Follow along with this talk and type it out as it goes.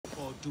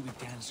do we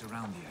dance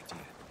around the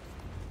idea?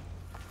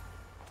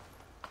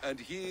 And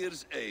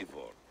here's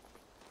Eivor.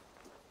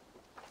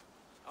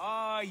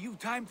 Ah, you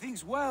timed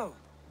things well.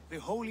 The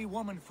holy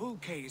woman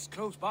Fulke is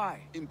close by.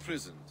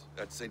 Imprisoned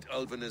at St.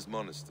 Albanes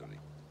Monastery,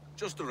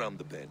 just around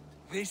the bend.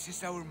 This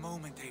is our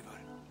moment, Eivor.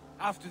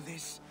 After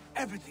this,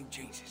 everything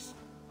changes.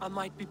 I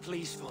might be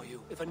pleased for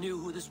you if I knew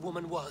who this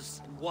woman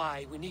was and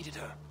why we needed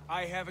her.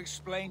 I have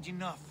explained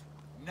enough.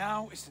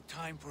 Now is the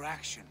time for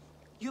action.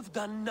 You've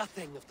done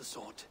nothing of the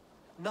sort.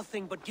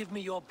 Nothing but give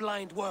me your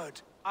blind word.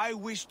 I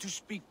wish to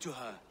speak to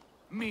her.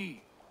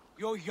 Me,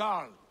 your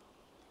Jarl.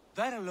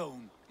 That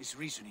alone is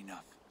reason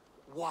enough.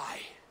 Why?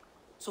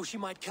 So she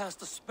might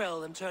cast a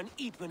spell and turn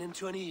Eidman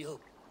into an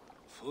eel.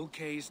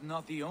 Fulke is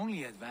not the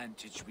only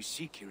advantage we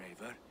seek here,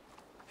 Eivor.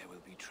 There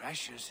will be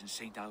treasures in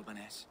St.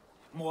 Albanes.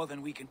 More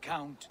than we can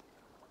count.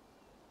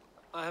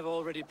 I have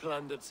already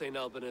plundered St.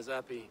 Albanes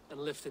Abbey and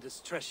lifted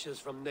its treasures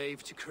from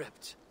nave to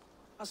crypt.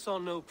 I saw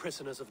no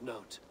prisoners of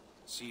note.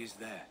 She is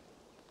there.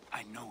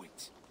 I know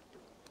it.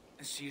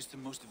 And she is the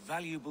most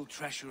valuable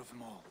treasure of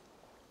them all.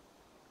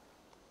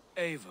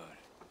 Eivor,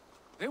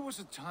 there was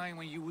a time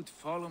when you would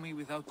follow me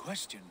without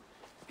question.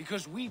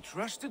 Because we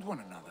trusted one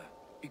another.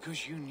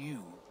 Because you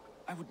knew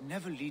I would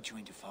never lead you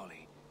into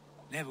folly.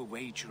 Never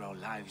wager our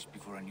lives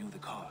before I knew the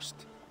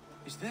cost.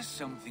 Is there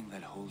something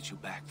that holds you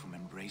back from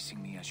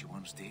embracing me as you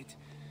once did?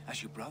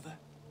 As your brother?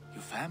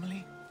 Your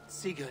family?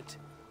 Sigurd,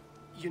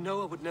 you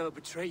know I would never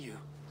betray you.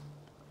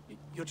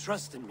 Your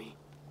trust in me.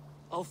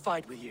 I'll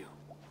fight with you.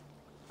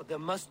 But there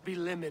must be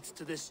limits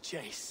to this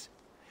chase.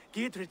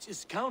 Dietrich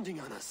is counting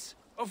on us.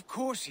 Of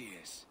course he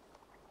is.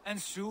 And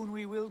soon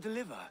we will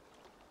deliver.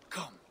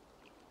 Come.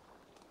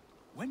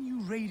 When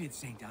you raided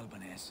St.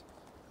 Albanes,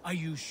 are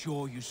you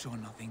sure you saw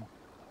nothing?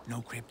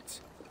 No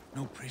crypts?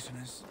 No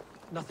prisoners?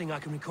 Nothing I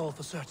can recall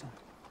for certain.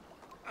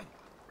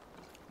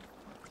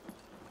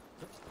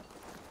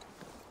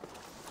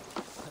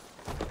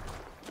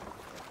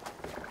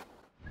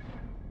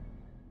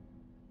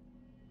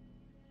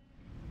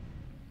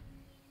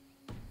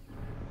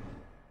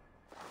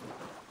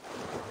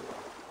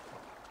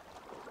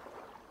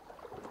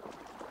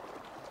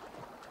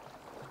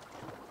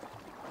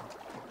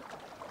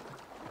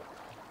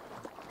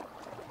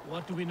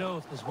 What do we know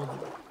of this woman?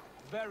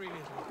 Very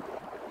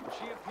little.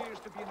 She appears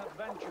to be an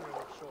adventurer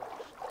of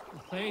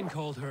sorts. Thane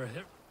called her a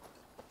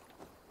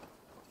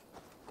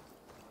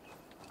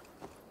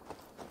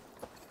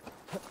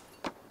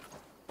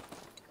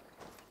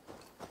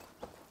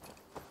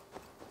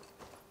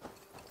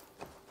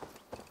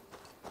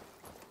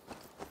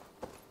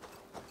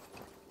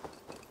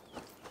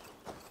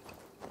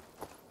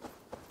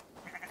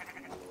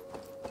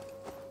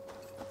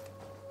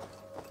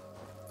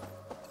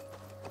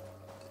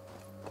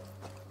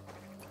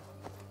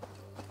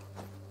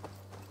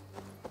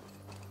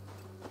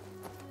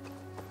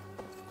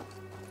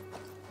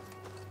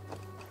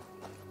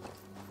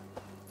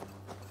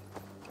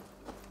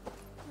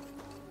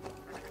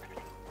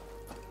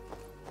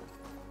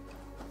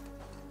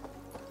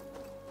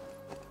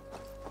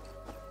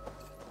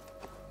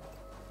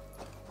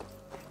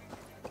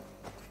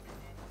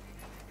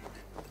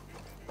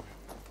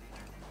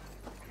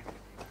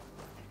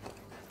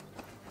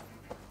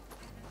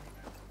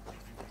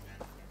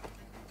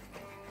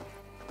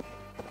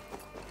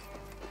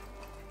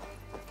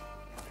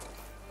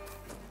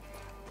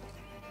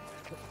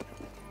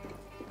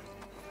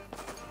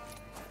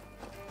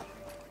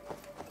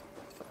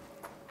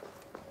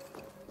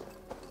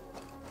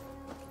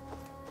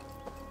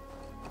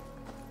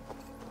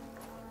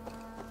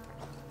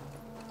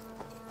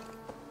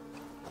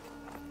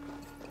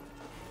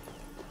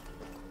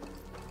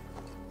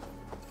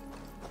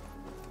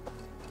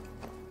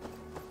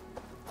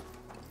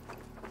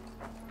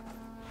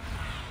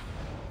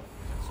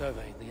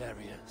surveying the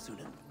area,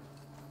 Sunan.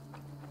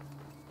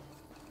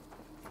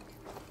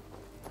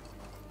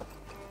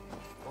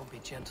 Won't be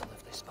gentle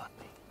if they spot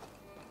me.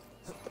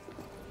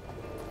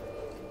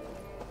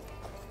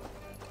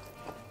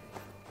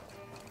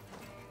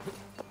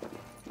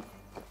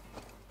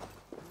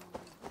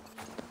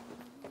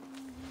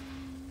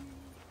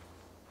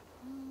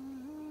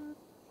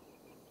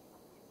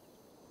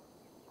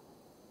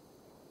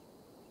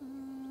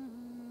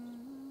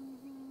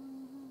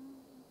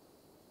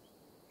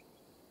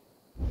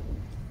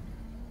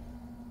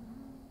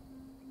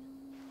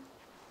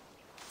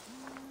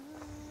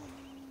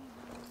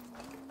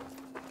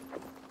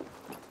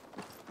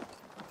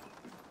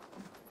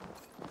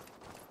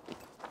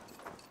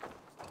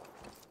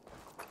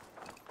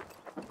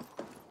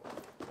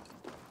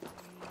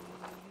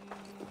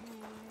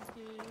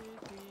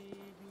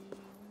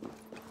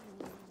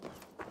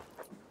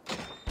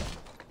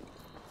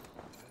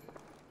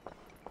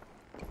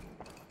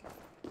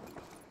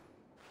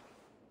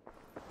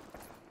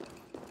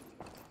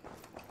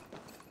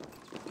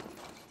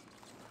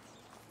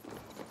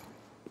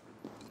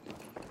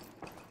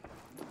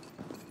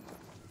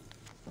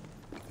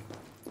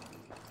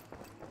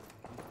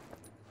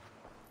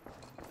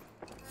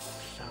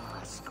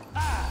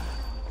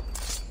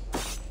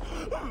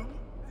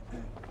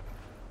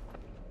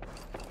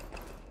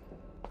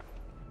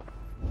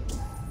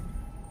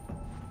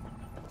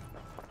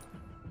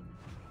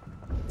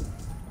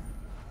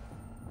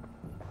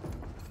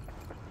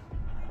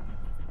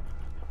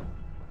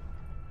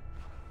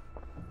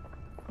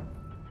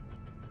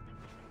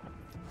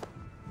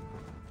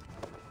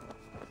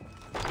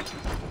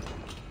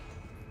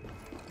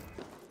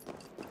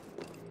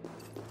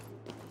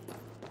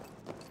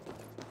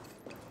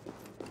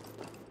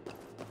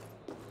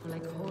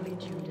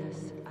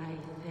 Judas, I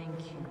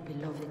thank you,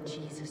 beloved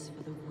Jesus,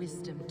 for the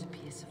wisdom to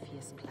pierce a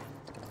fierce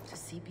cloud. To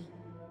CB.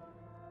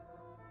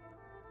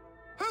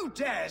 Who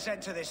dares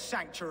enter this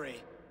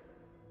sanctuary?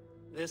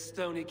 This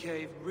stony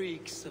cave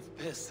reeks of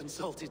piss and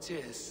salty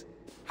tears.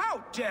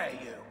 How dare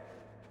you?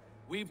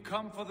 We've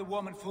come for the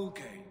woman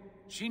Fulke.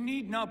 She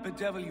need not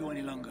bedevil you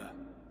any longer.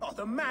 Oh,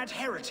 the mad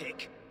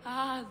heretic!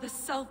 Ah, the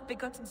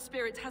self-begotten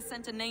spirit has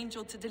sent an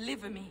angel to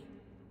deliver me.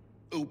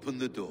 Open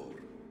the door.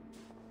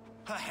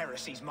 Her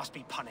heresies must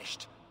be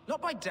punished.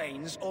 Not by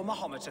Danes or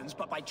Mahometans,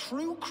 but by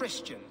true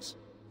Christians.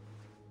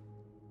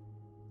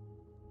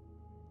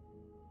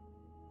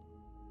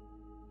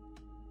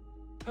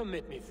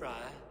 Permit me, Friar,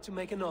 to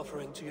make an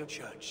offering to your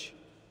church.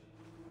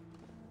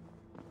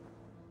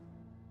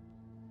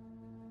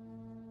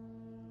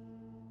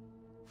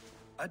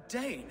 A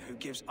Dane who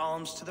gives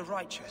alms to the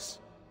righteous.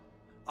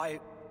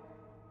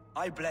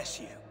 I bless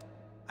you,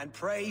 and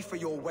pray for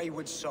your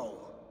wayward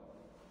soul.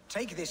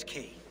 Take this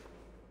key.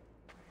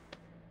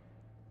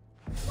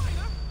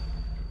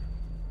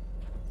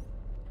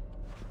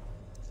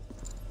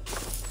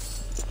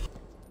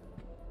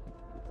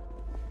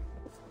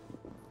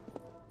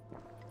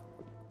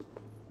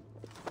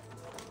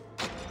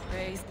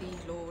 Praise thee,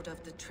 Lord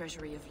of the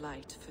Treasury of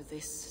Light, for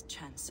this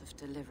chance of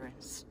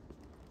deliverance.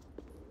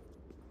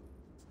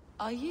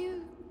 Are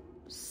you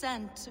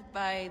sent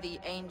by the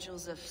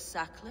angels of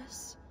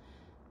Sackless,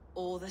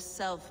 or the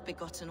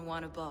self-begotten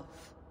one above?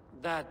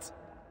 That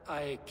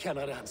I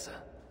cannot answer.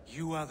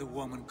 You are the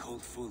woman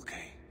called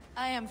Fulke.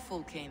 I am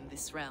Fulke in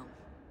this realm,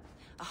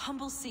 a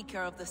humble seeker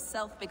of the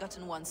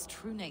self-begotten one's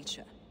true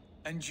nature.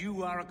 And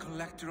you are a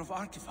collector of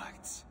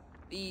artifacts.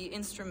 The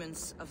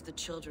instruments of the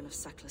children of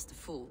Sackless the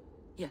Fool.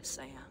 Yes,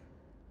 I am.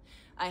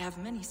 I have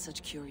many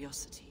such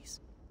curiosities.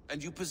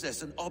 And you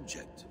possess an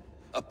object?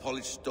 A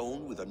polished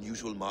stone with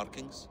unusual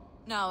markings?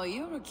 Now,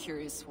 you're a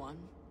curious one.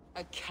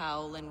 A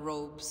cowl and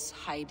robes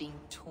hiding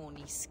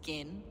tawny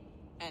skin.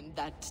 And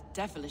that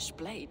devilish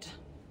blade.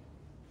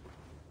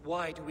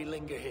 Why do we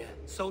linger here?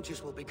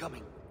 Soldiers will be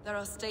coming. There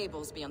are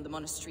stables beyond the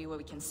monastery where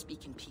we can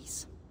speak in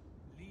peace.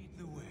 Lead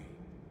the way.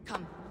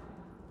 Come.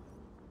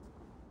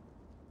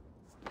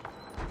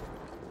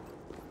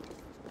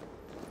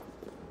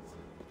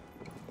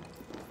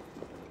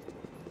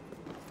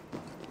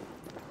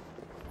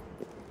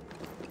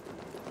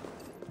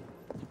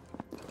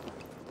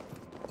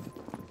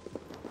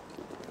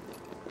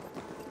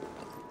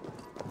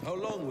 How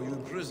long were you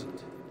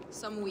imprisoned?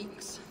 Some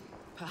weeks,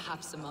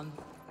 perhaps a month.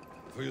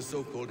 For your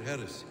so-called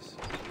heresies?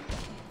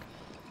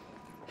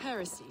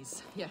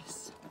 Heresies,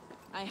 yes.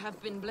 I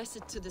have been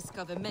blessed to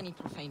discover many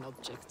profane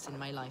objects in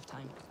my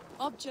lifetime.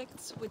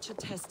 Objects which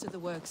attest to the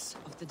works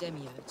of the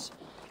Demiurge,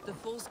 the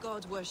false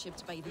god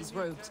worshipped by these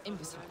robed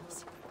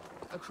imbeciles.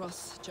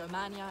 Across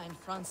Germania and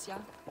Francia,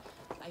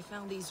 I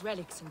found these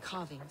relics and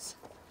carvings.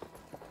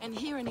 And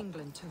here in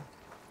England, too.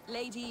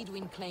 Lady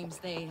Edwin claims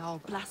they are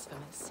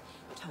blasphemous,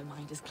 but her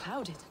mind is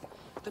clouded.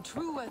 The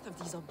true worth of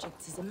these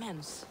objects is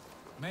immense.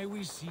 May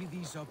we see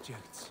these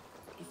objects?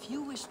 If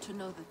you wish to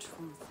know the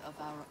truth of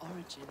our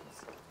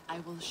origins, I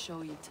will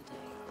show you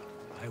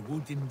today. I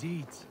would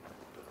indeed.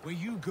 Where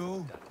you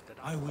go,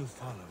 I will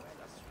follow.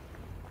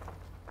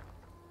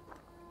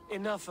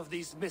 Enough of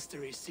these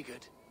mysteries,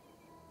 Sigurd.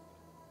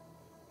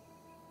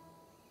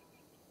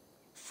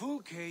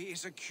 Fulke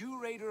is a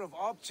curator of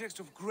objects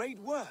of great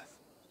worth,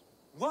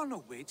 one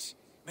of which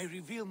may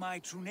reveal my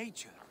true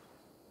nature.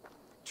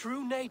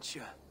 True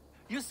nature?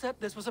 You said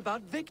this was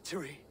about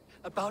victory,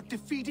 about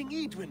defeating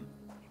Edwin.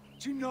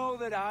 To know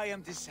that I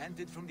am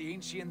descended from the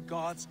ancient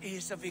gods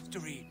is a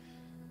victory.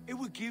 It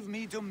will give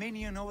me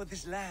dominion over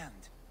this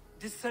land.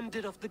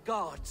 Descended of the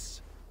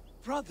gods.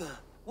 Brother,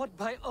 what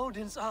by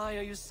Odin's eye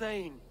are you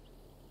saying?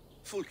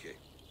 Fulke,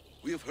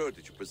 we have heard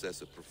that you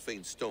possess a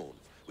profane stone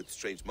with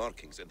strange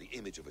markings and the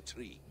image of a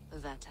tree.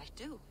 That I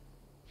do.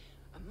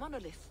 A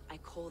monolith I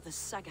call the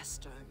Saga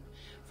Stone,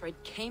 for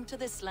it came to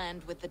this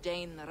land with the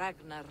Dane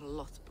Ragnar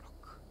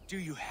Lothbrok. Do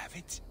you have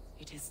it?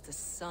 It is the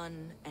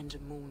sun and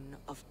moon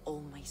of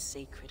all my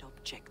sacred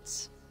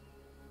objects.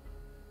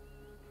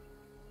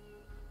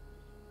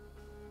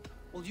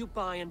 Will you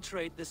buy and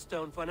trade this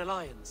stone for an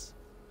alliance?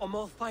 Or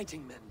more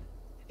fighting men?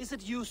 Is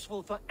it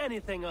useful for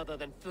anything other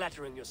than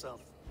flattering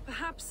yourself?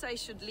 Perhaps I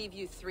should leave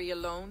you three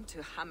alone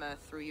to hammer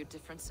through your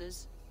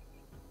differences?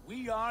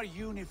 We are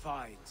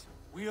unified.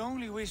 We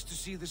only wish to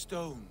see the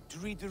stone, to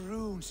read the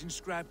runes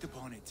inscribed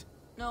upon it.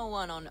 No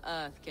one on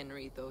Earth can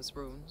read those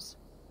runes.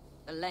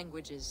 The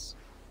languages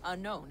are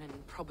known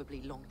and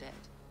probably long dead.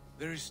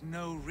 There is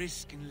no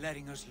risk in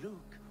letting us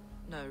look.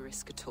 No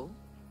risk at all.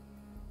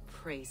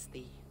 Praise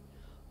thee,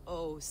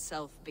 O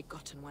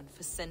self-begotten one,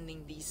 for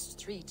sending these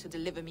three to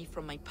deliver me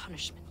from my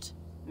punishment.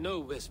 No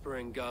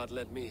whispering God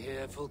led me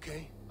here,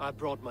 Fulke. I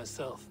brought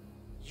myself.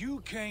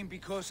 You came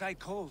because I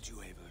called you,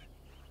 Eivor.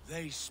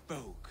 They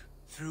spoke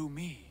through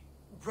me.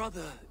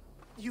 Brother,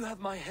 you have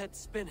my head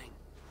spinning.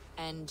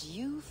 And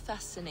you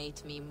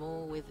fascinate me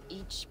more with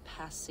each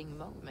passing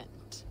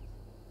moment.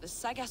 The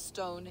Saga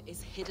Stone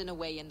is hidden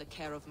away in the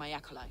care of my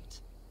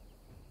acolyte.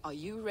 Are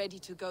you ready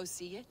to go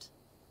see it?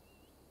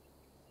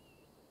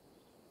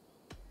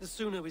 The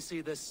sooner we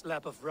see this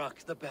slab of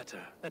rock, the better.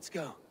 Let's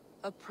go.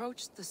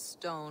 Approach the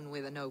stone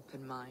with an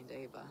open mind,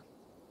 Eivor.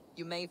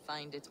 You may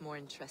find it more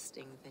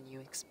interesting than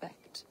you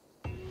expect.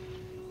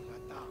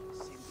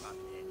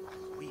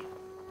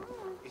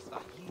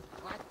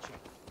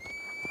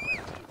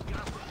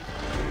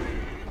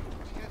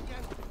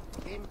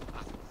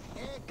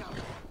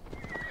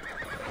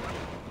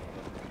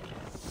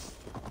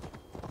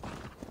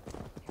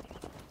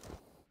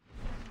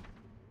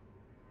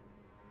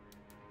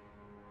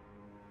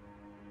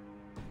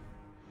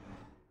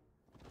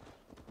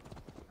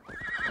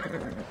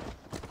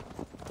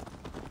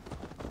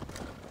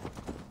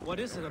 What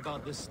is it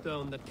about this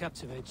stone that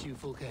captivates you,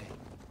 Fulke?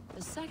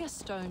 The Saga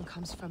Stone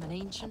comes from an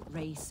ancient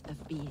race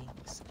of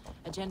beings,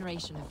 a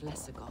generation of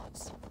lesser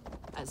gods,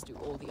 as do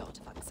all the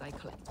artifacts I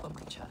collect for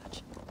my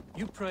church.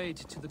 You prayed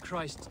to the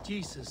Christ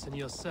Jesus in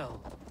your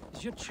cell.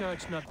 Is your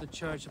church not the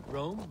Church of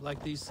Rome,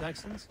 like these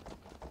Saxons?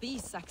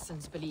 These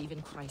Saxons believe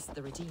in Christ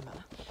the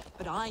Redeemer,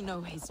 but I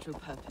know his true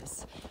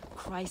purpose.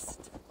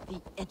 Christ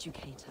the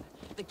Educator,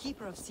 the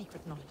keeper of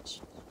secret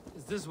knowledge.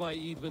 Is this why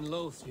Eidwin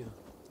loathed you?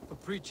 For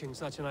preaching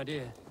such an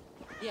idea?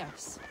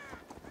 Yes.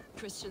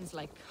 Christians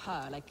like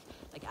her, like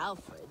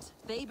Alfred,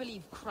 they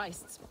believe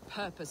Christ's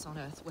purpose on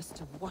earth was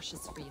to wash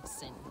us free of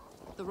sin.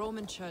 The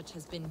Roman Church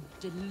has been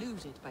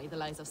deluded by the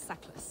lies of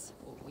Saklas,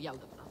 or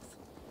Yaldabaoth,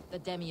 the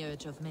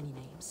demiurge of many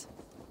names.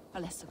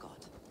 A lesser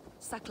god.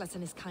 Saklas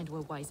and his kind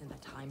were wise in their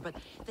time, but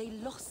they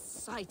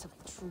lost sight of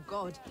the true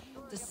god,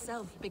 the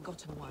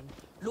self-begotten one,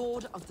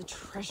 lord of the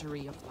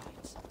treasury of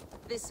light.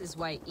 This is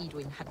why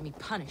Eidwin had me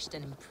punished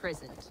and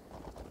imprisoned.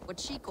 What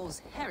she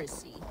calls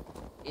heresy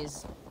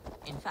is,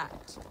 in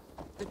fact,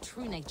 the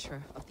true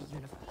nature of the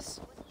universe.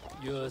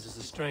 Yours is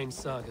a strange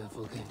saga,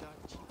 Fulke.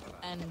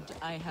 And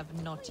I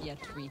have not yet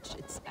reached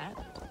its end.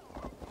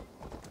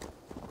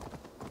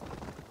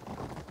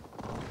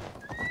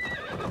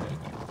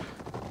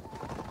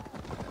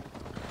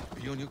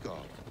 Be on your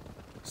guard.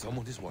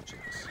 Someone is watching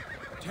us.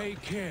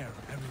 Take care,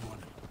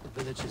 everyone.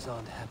 The villagers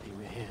aren't happy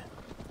we're here.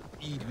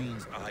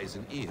 Eidwin's eyes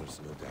and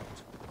ears, no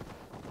doubt.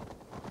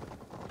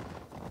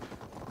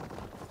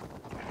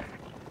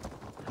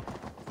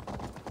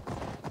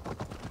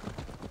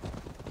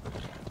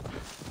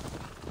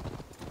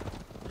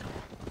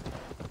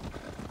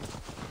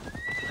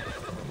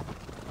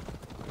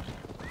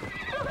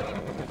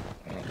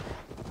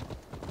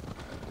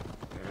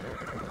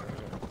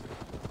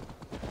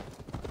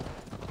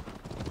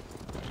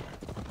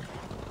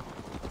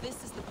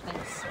 This is the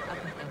place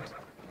up ahead.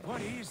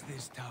 What is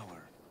this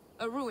tower?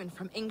 A ruin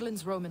from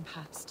England's Roman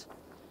past.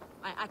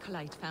 My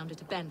acolyte found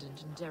it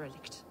abandoned and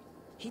derelict.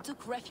 He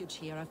took refuge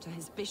here after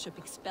his bishop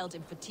expelled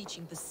him for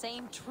teaching the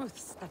same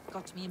truths that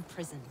got me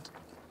imprisoned.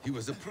 He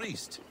was a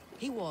priest.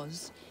 He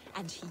was,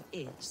 and he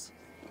is.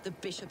 The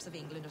bishops of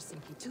England are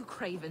simply too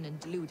craven and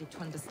deluded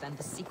to understand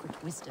the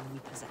secret wisdom we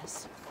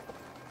possess.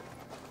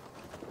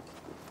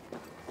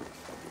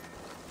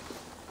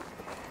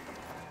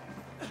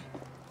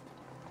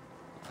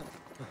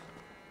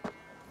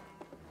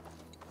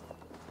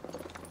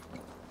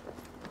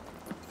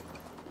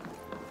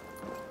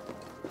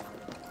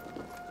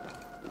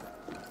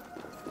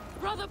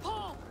 Brother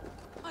Paul!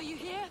 Are you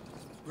here?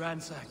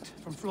 Ransacked,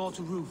 from floor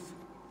to roof.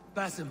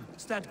 Basim,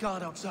 stand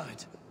guard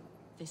outside.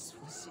 This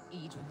was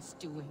Eidwin's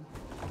doing.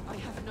 I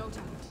have no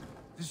doubt.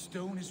 The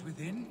stone is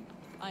within?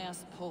 I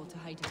asked Paul to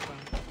hide as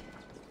well.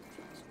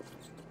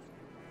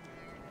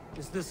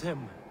 Is this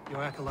him,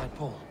 your acolyte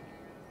Paul?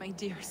 My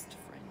dearest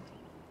friend.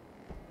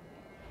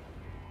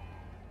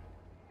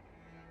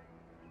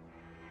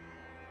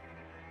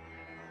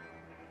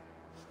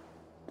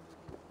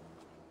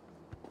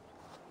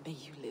 May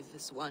you live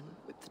as one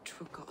with the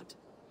true God,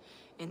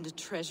 in the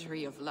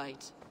treasury of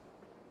light.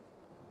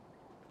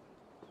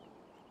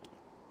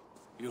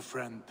 Your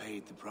friend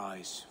paid the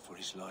price for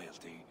his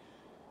loyalty.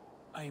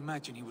 I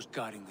imagine he was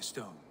guarding the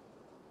stone.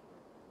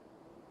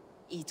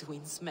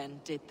 Eidwin's men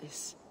did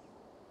this.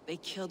 They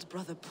killed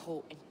Brother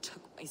Paul and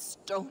took my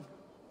stone.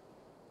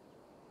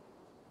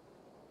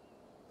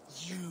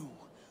 You,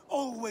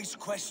 always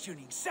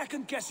questioning,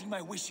 second-guessing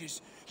my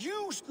wishes.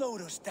 You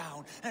slowed us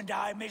down, and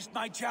I missed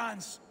my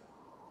chance.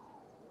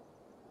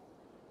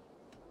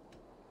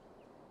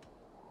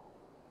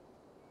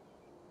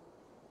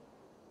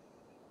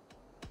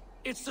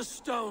 It's the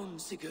stone,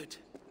 Sigurd.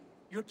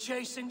 You're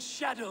chasing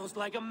shadows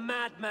like a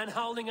madman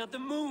howling at the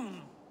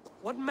moon.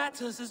 What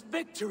matters is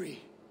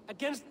victory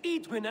against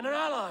Eidwin and her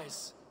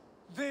allies.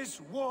 This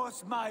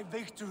was my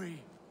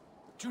victory.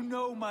 To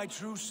know my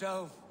true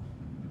self.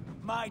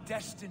 My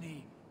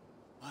destiny.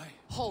 My...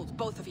 Hold,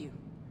 both of you.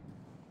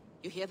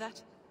 You hear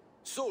that?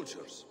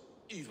 Soldiers,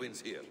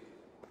 Eidwin's here.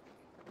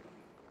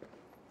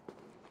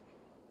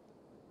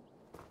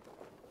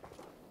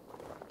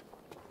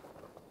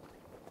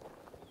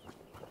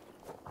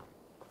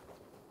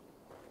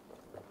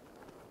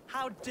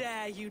 How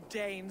dare you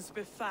Danes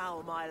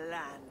befoul my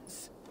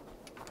lands?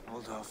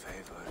 Hold off,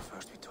 Eivor.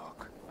 First we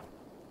talk.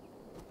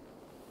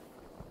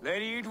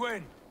 Lady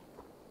Eidwin!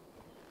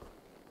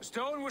 The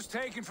stone was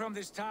taken from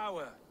this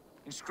tower,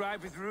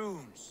 inscribed with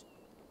runes.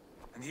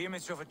 in the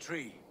image of a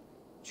tree.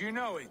 Do you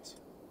know it?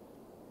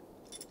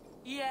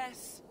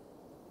 Yes.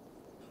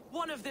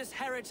 One of this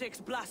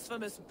heretic's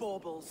blasphemous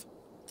baubles.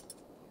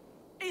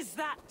 Is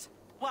that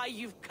why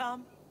you've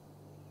come?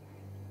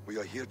 We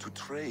are here to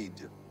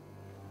trade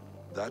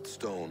that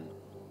stone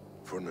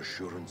for an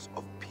assurance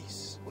of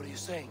peace. What are you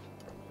saying?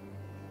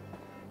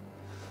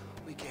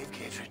 We gave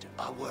Giedrich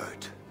our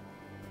word.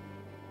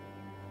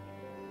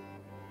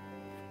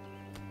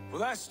 For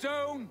that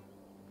stone,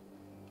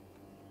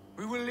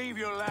 we will leave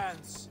your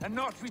lands and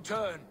not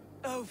return.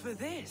 Oh, for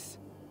this?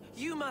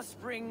 You must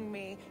bring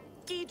me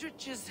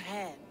Giedrich's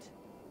head.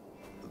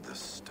 The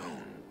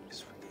stone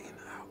is within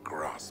our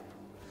grasp.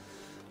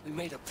 We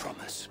made a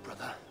promise,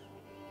 brother.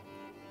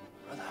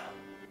 Brother.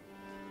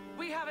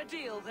 We have a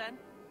deal, then?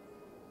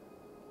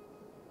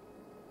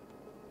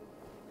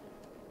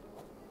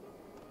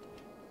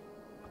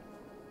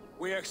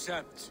 We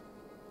accept.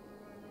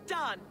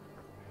 Done!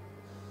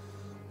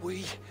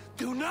 We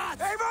do not!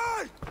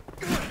 Eivor!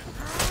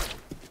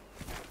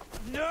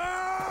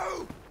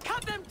 No!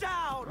 Cut them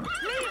down!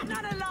 Leave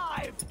none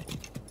alive!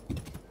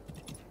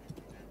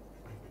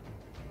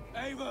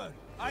 Eivor,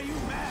 are you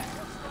mad?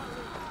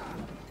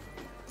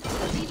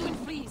 What are you doing,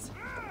 please?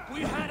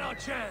 We had our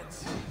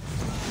chance!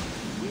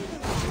 We will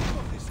think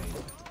of this,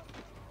 Eivor.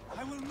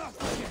 I will not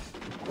forget.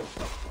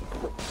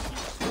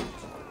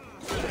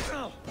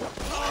 Oh,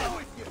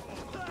 with you!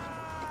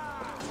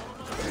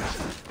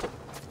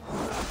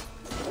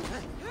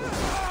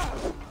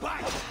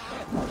 Back!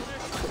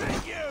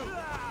 Thank you!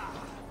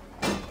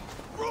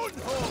 Run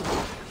home!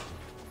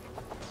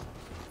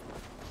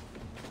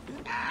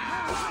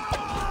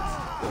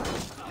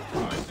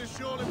 Time to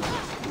surely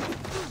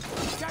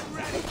get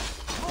ready!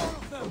 More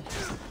of them!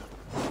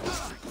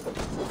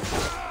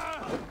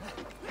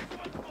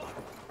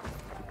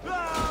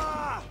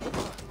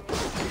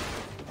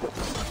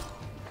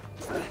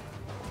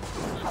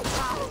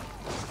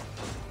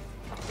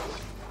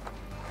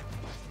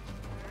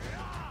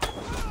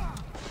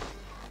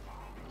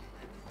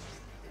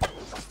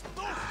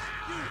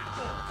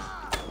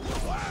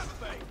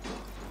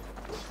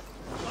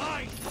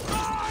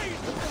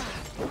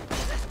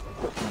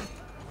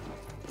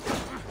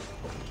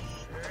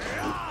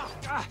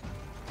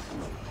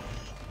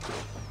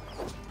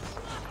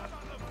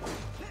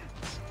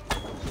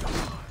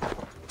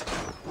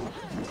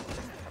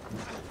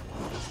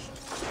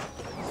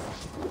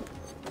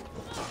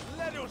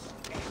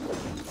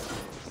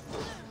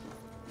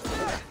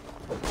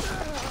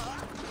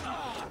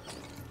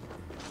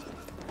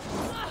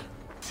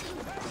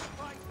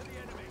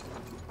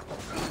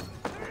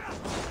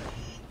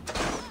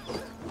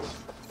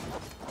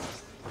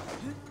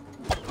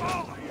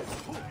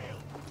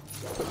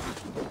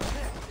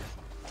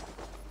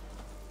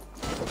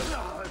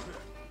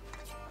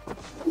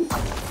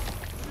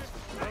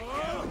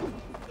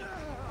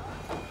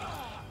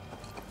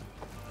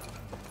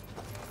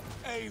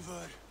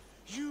 Eivor,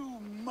 you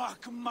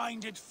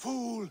mock-minded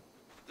fool!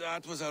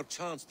 That was our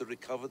chance to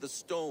recover the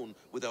stone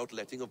without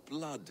letting of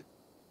blood.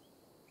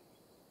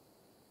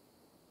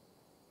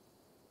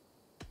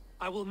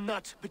 I will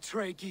not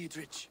betray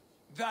Giedrich.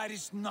 That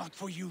is not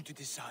for you to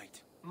decide.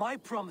 My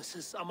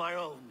promises are my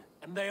own,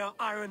 and they are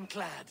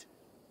ironclad.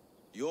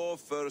 Your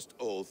first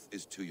oath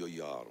is to your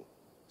Jarl,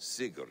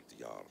 Sigurd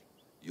Jarl,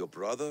 your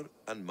brother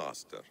and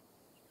master.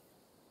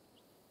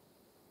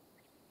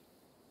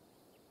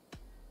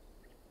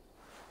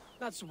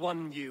 That's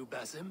one view,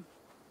 Basim.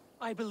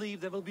 I believe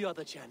there will be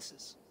other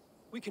chances.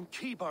 We can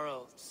keep our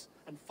oaths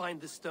and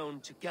find the stone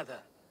together.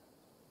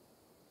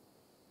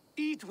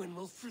 Eidwin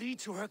will flee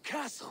to her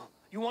castle.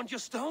 You want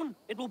your stone?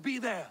 It will be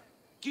there.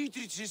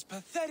 Giedrich's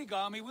pathetic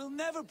army will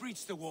never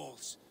breach the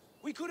walls.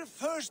 We could have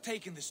first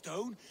taken the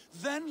stone,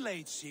 then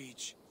laid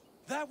siege.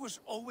 That was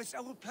always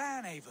our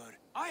plan, Eivor.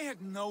 I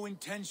had no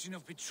intention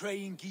of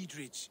betraying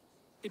Giedrich.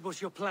 It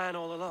was your plan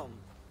all along.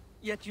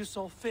 Yet you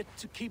saw fit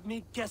to keep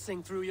me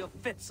guessing through your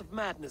fits of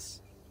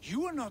madness.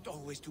 You are not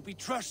always to be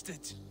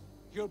trusted.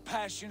 Your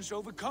passions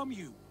overcome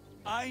you.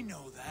 I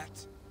know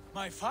that.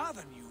 My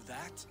father knew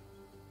that.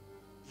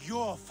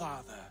 Your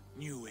father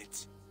knew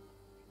it.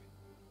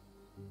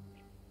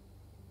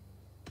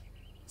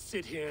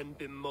 Sit here and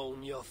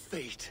bemoan your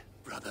fate,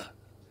 brother.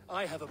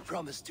 I have a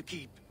promise to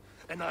keep,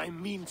 and I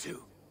mean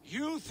to.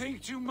 You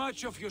think too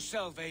much of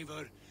yourself,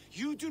 Eivor.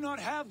 You do not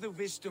have the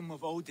wisdom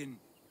of Odin.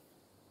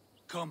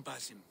 Come,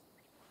 Basim.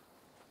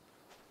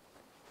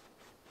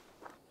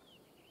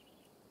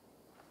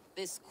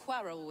 This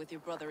quarrel with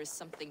your brother is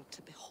something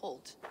to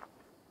behold.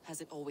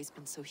 Has it always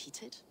been so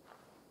heated?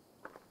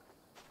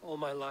 All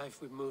my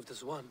life we've moved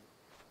as one.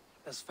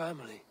 As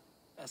family.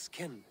 As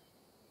kin.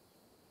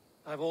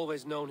 I've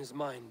always known his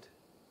mind,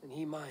 and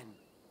he mine.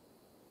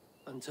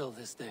 Until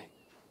this day.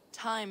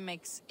 Time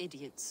makes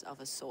idiots of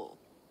us all.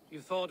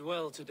 You fought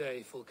well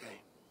today, Fulke.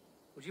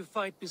 Would you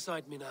fight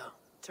beside me now?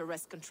 To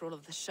wrest control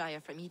of the Shire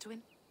from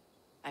Eidwin?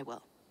 I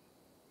will.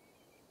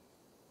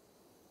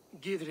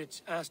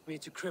 Giedrich asked me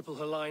to cripple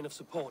her line of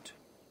support.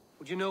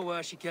 Would you know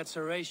where she gets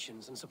her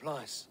rations and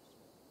supplies?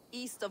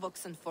 East of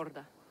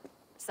Oxenforda.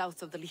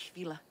 South of the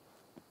Lichvila.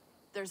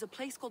 There's a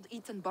place called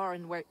Eaton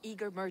Barn where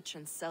eager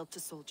merchants sell to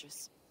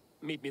soldiers.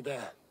 Meet me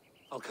there.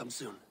 I'll come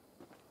soon.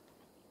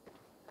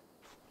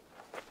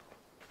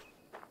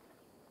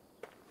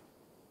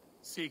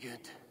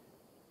 Sigurd,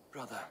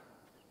 brother,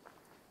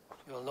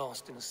 you're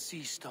lost in a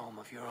sea storm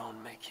of your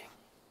own making.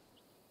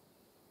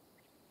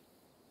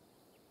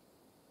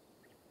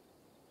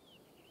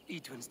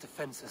 Eadwin's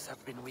defenses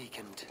have been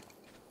weakened,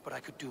 but I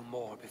could do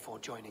more before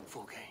joining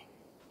Fulke.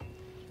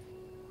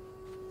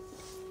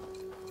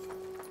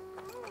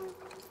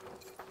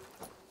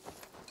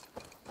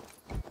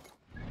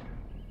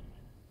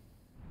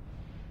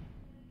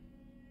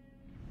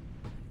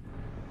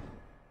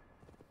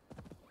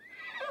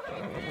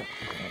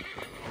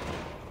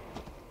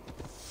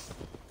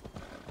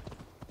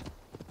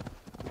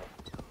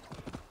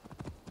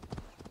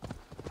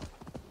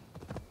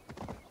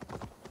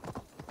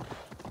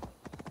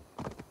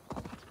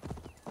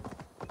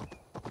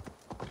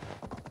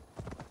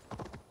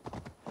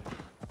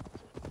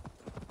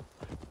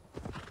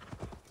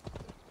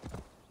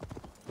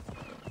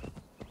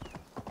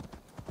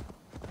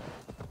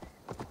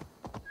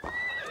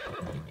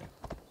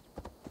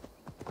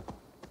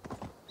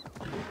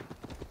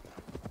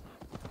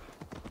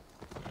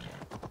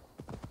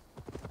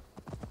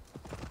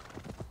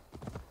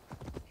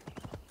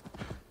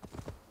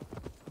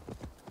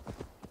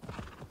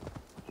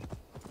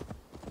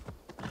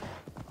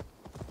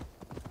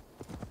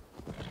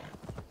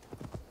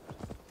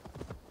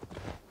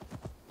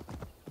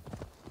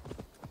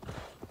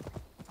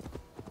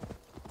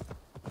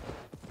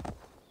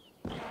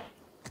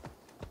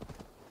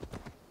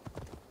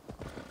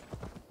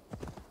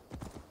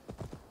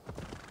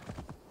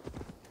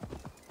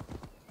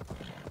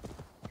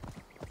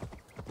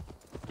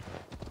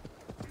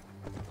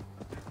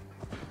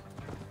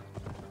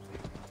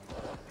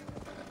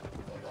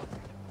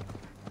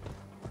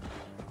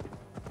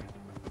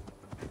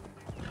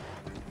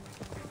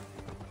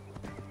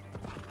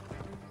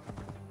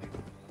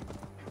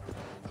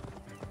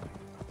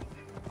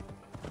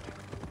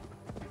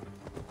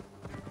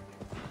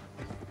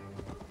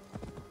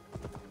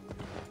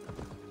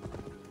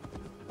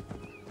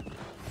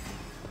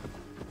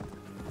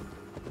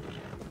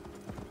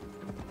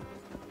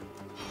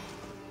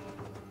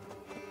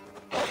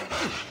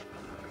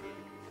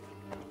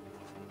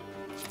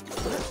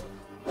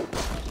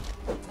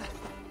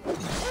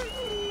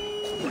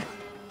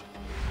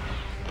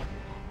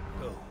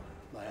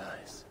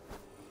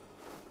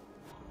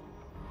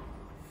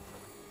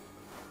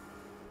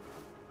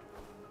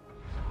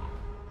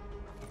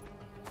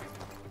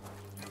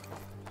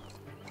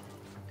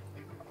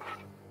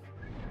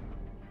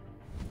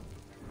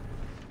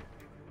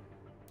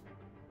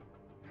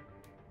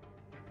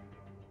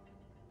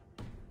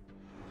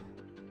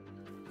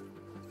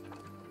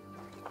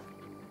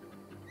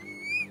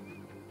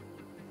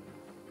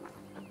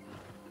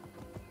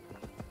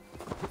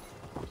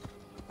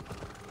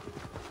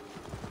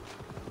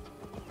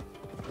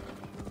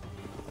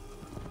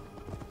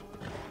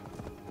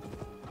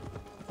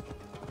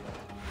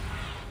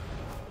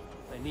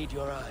 I need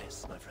your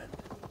eyes, my friend.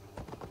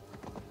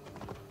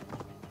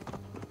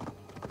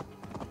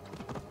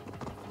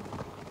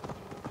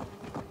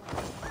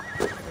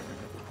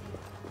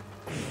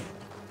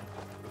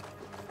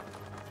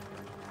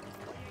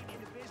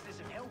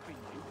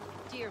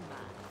 Dear man,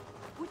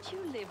 would you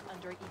live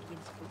under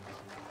Eadwin's foot?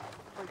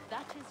 For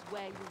that is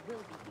where you will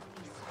be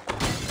if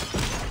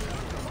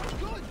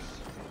he Goods!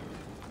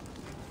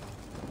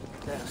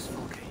 There's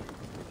Fulke.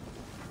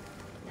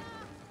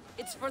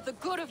 It's for the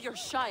good of your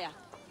Shire.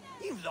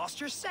 You've lost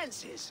your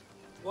senses.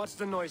 What's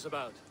the noise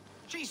about?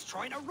 She's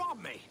trying to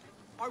rob me.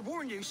 I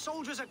warn you,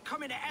 soldiers are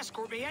coming to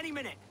escort me any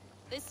minute.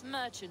 This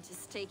merchant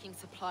is taking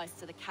supplies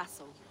to the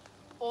castle.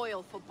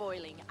 Oil for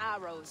boiling,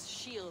 arrows,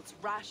 shields,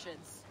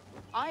 rations.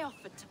 I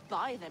offered to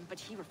buy them, but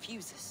he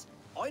refuses.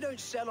 I don't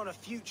sell on a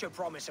future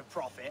promise of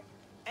profit.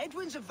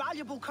 Edwin's a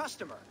valuable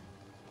customer.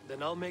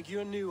 Then I'll make you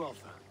a new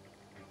offer.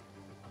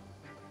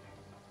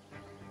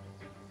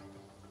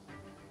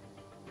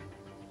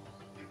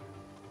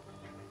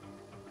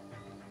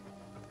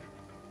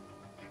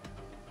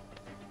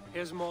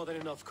 Here's more than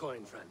enough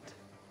coin, friend.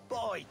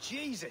 Boy,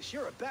 Jesus,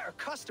 you're a better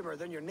customer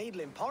than your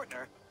needling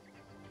partner.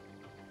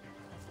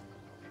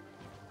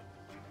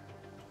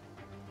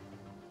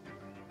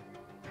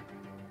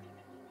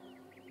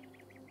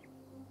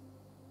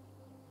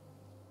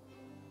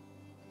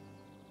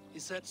 He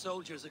said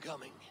soldiers are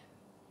coming.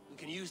 We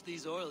can use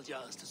these oil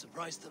jars to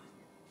surprise them.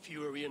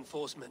 Fewer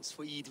reinforcements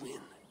for Eadwin.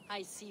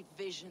 I see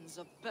visions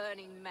of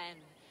burning men,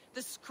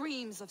 the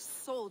screams of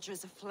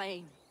soldiers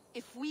aflame.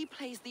 If we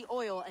place the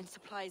oil and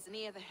supplies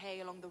near the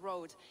hay along the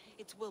road,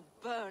 it will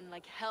burn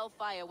like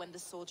hellfire when the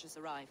soldiers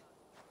arrive.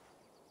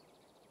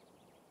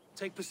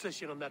 Take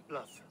position on that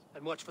bluff,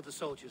 and watch for the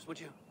soldiers, would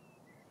you?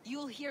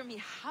 You'll hear me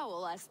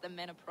howl as the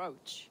men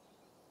approach.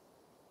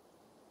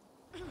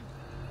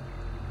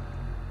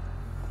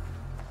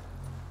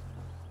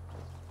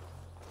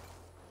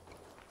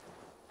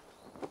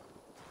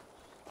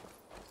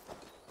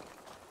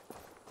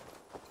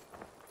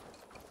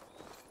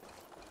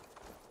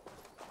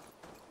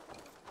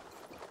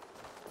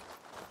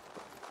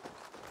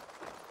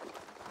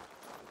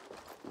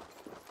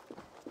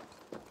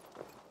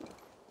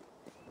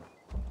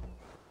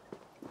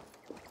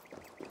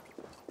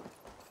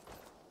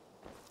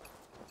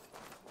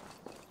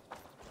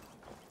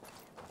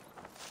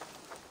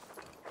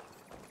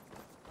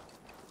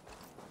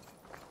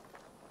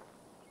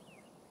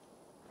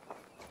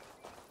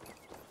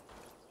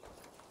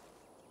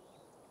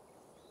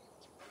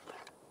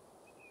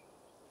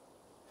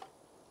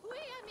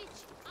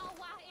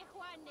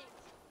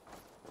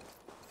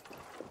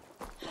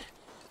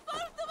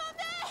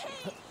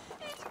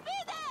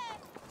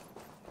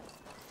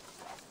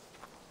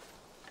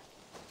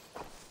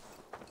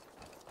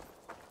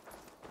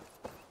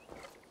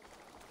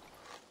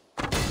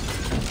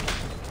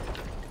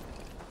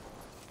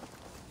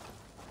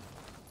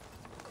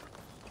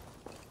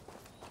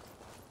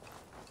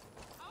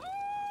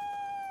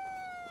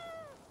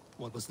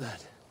 What was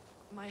that?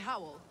 My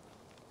howl.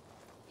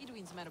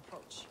 Edwin's men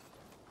approach.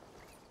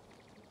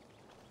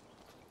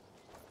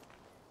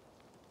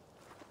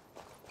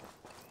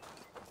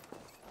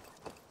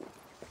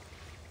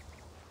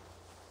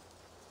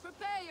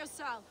 Prepare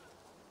yourself!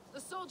 The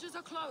soldiers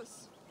are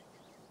close!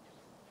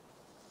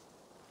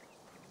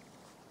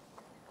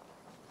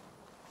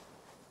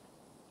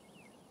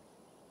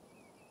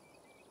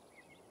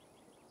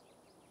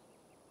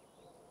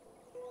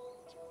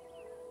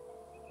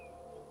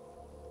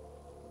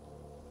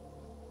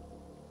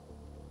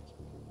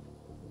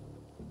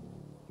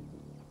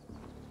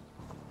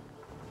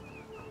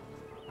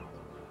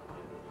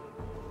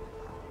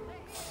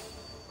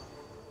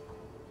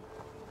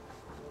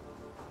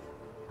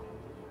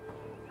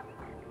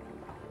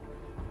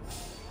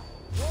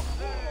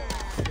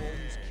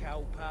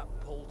 Cowpat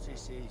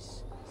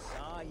poultices.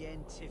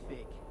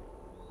 Scientific.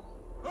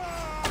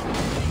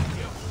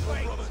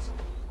 Brothers,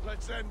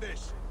 let's end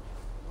this.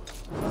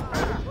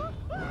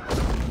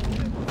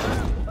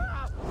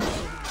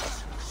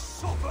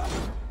 Suffer!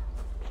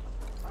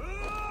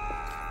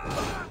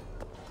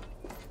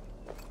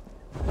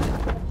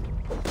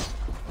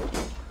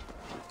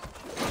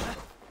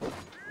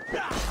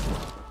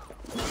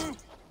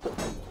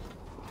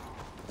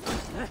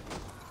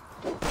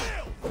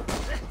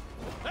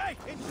 Hey,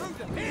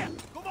 intruder, here!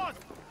 Come on!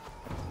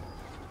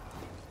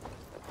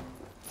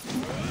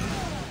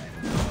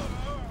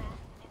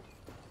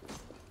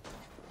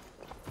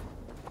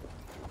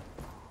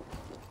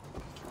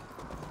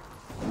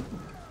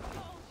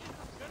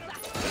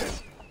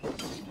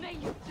 May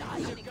you die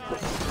in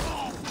ignorance!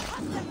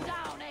 Cut them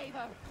down,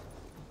 Eivor!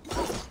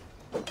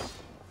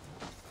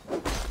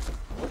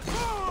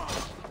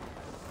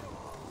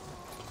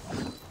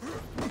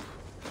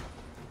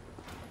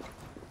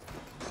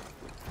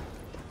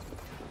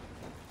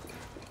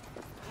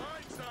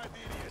 Blindside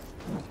the idiot!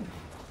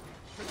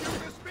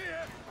 Produce a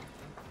spear!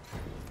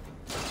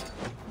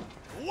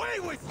 Away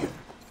with you!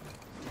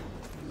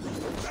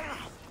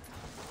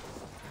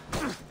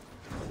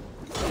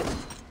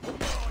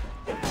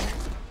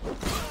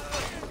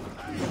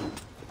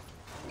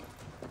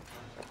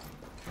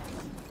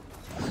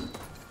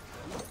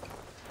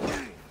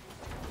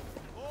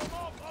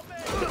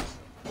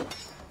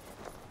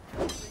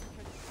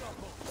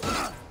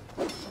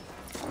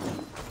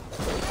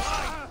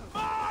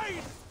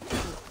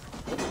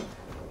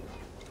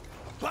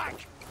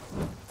 Back!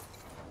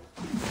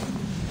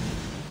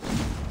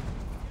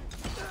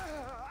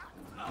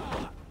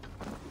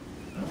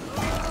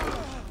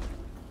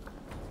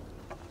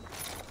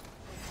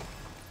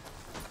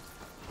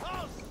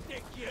 I'll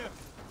stick you!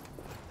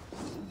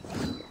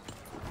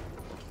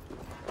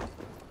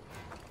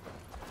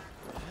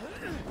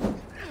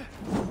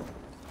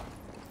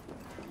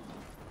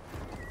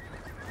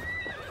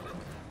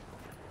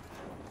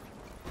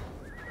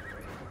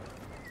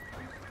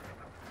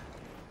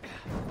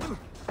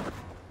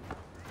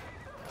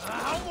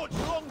 How much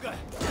longer?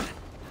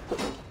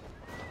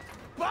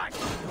 Back!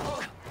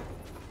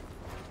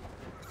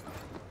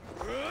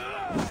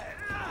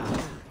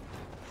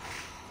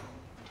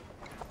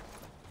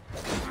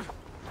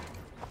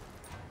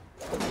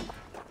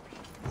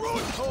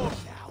 Run home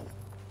now!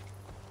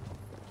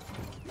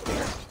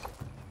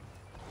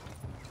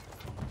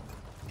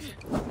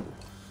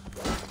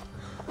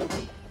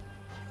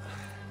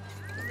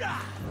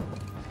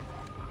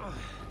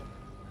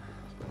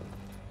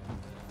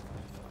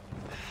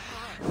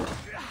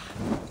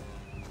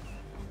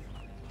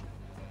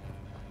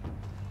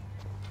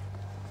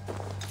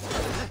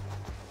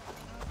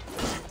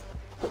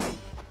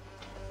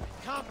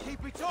 Can't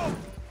keep it up!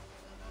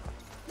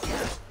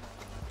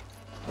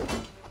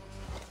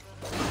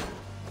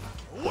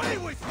 Away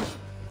with you!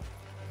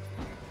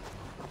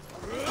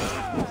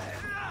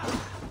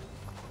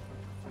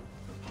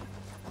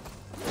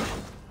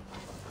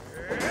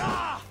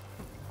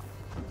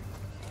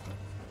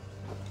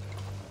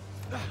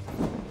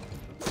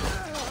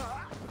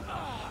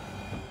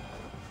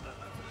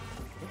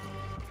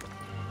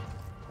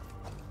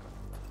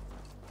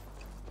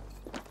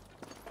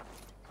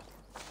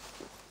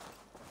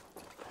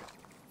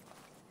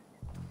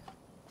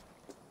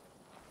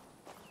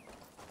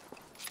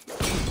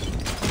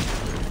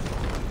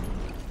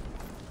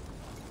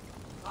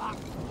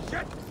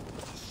 Shit!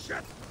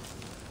 Shit!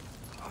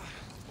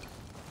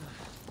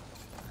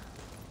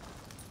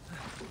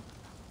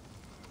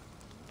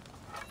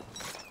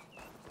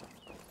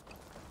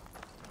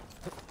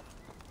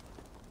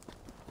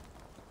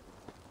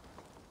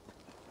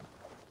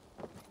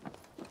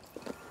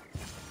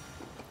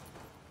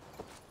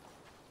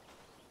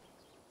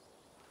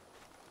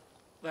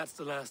 That's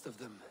the last of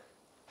them.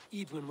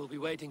 Edwin will be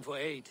waiting for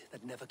aid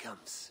that never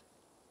comes.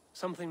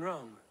 Something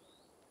wrong?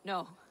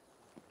 No.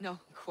 No,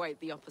 quite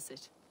the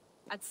opposite.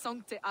 At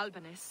Sancte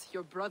Albanes,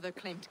 your brother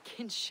claimed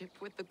kinship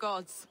with the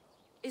gods.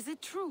 Is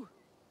it true?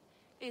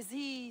 Is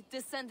he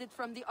descended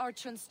from the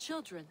Archon's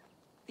children,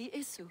 the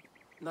Isu?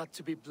 Not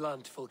to be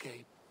blunt,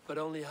 Fulke, but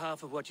only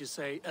half of what you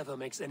say ever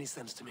makes any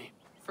sense to me.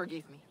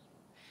 Forgive me.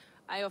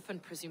 I often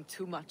presume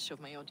too much of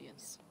my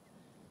audience.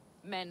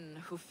 Men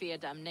who fear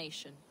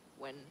damnation,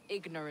 when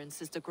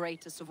ignorance is the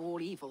greatest of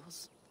all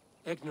evils.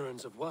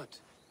 Ignorance of what?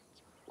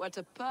 What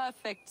a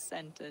perfect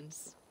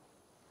sentence.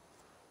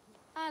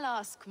 I'll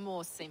ask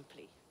more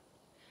simply.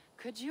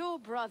 Could your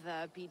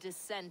brother be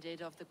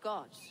descended of the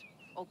gods?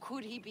 Or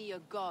could he be a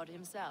god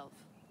himself?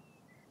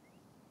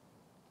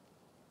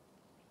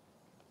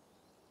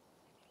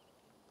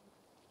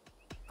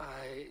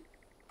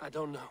 I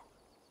don't know.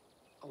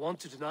 I want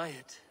to deny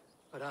it,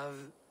 but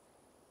I've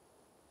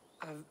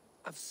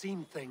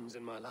seen things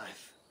in my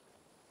life.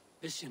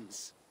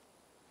 Visions,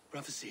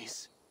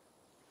 prophecies.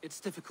 It's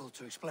difficult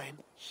to explain.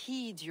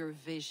 Heed your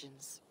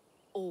visions,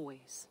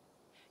 always.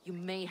 You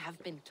may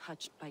have been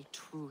touched by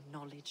true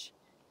knowledge.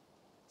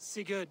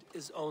 Sigurd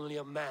is only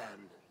a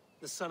man,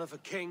 the son of a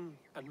king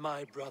and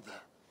my brother.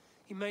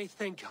 He may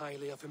think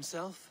highly of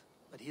himself,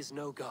 but he is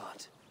no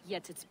god.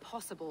 Yet it's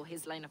possible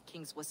his line of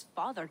kings was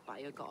fathered by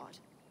a god,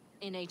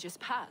 in ages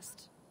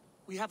past.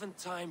 We haven't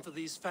time for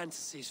these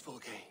fantasies,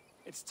 Fulke.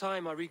 It's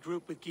time I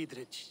regroup with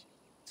Gidrich,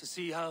 to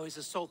see how his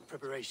assault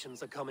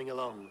preparations are coming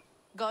along.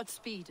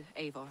 Godspeed,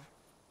 Eivor.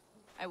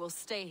 I will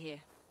stay here,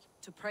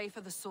 to pray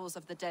for the souls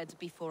of the dead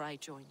before I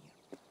join you.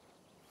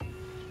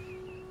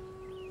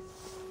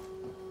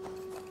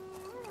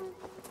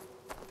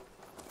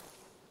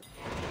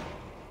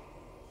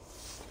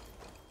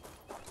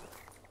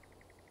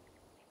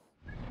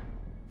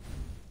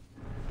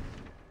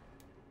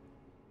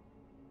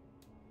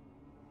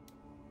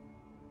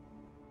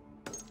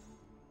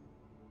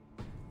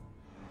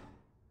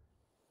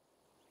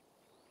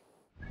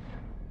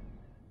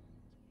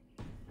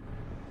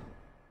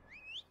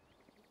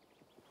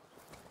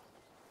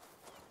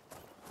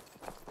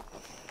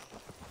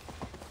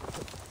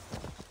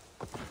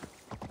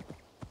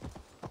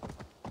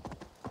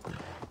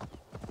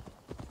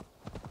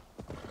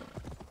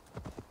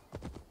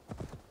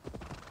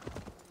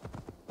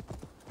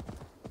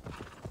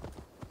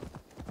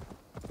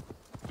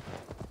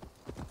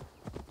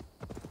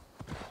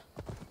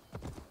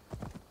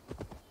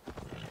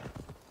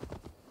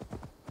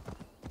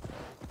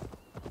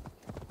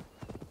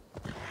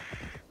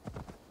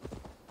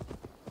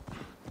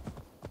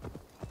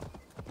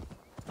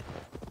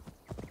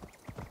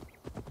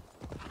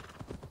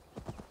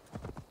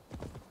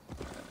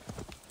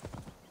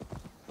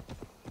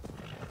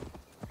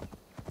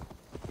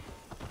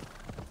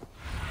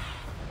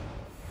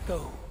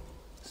 Go,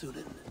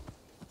 Zulin.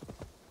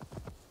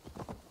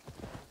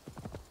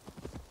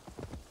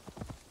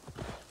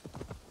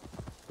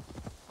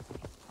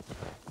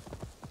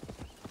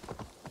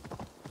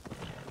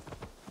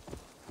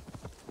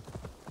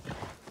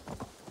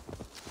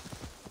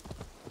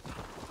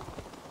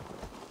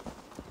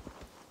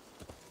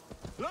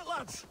 Look,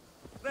 lads!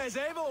 There's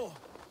Eivor!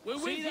 We're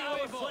with See you, that our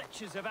Eivor.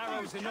 fletchers of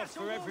arrows enough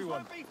for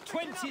everyone.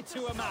 20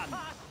 to a man.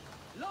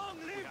 Long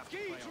live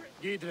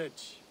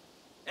Gidrich.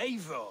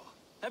 Eivor,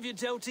 have you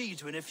dealt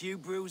Edwin a few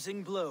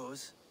bruising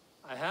blows?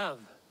 I have.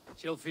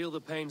 She'll feel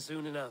the pain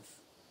soon enough.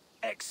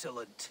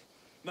 Excellent.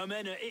 My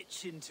men are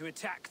itching to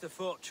attack the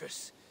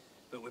fortress,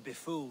 but we'd be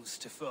fools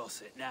to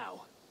force it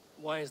now.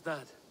 Why is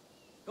that?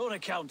 On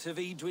account of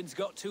Edwin's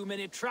got too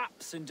many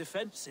traps and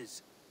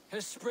defences. Her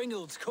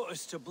springalds cut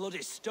us to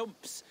bloody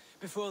stumps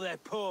before they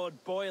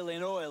poured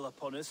boiling oil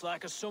upon us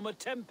like a summer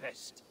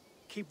tempest.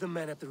 Keep the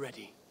men at the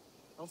ready.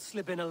 I'll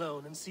slip in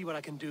alone and see what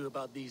I can do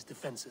about these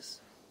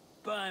defenses.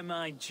 By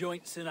my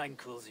joints and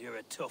ankles, you're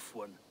a tough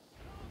one.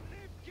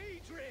 live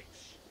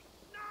Gidrich!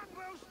 None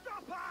will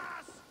stop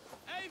us!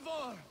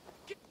 Eivor!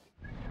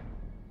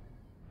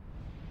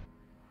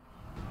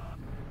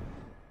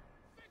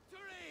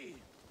 Victory!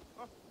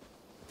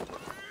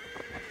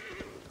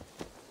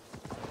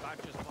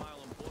 Batches pile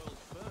and boils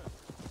first.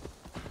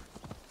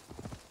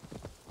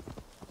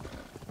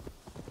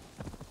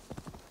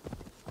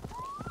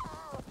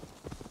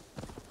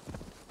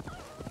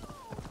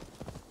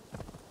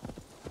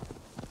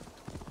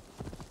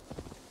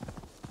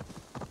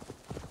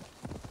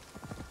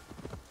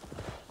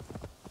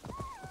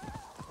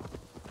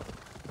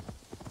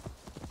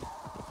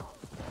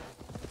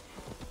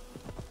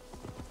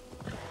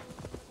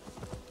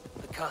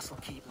 The castle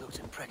keep looks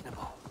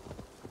impregnable.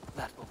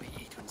 That will be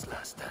Edwin's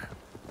last stand.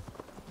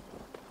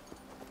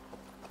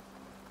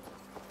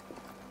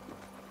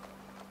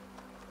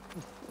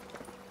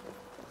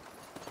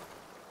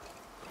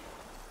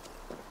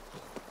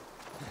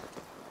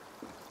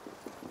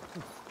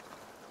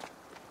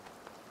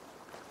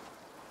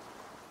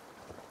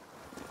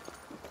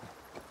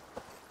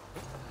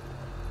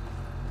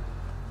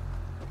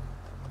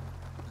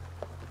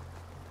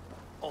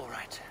 All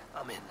right,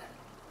 I'm in.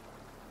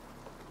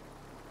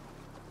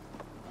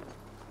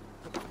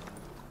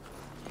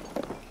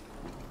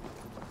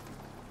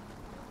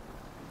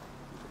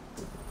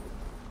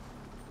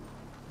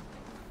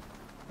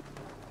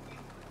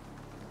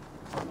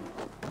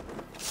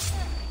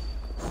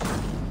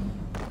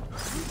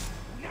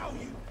 Now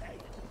you pay!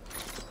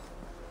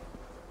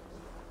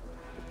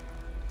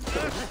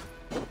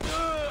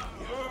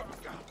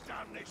 God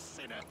damn this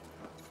sinner!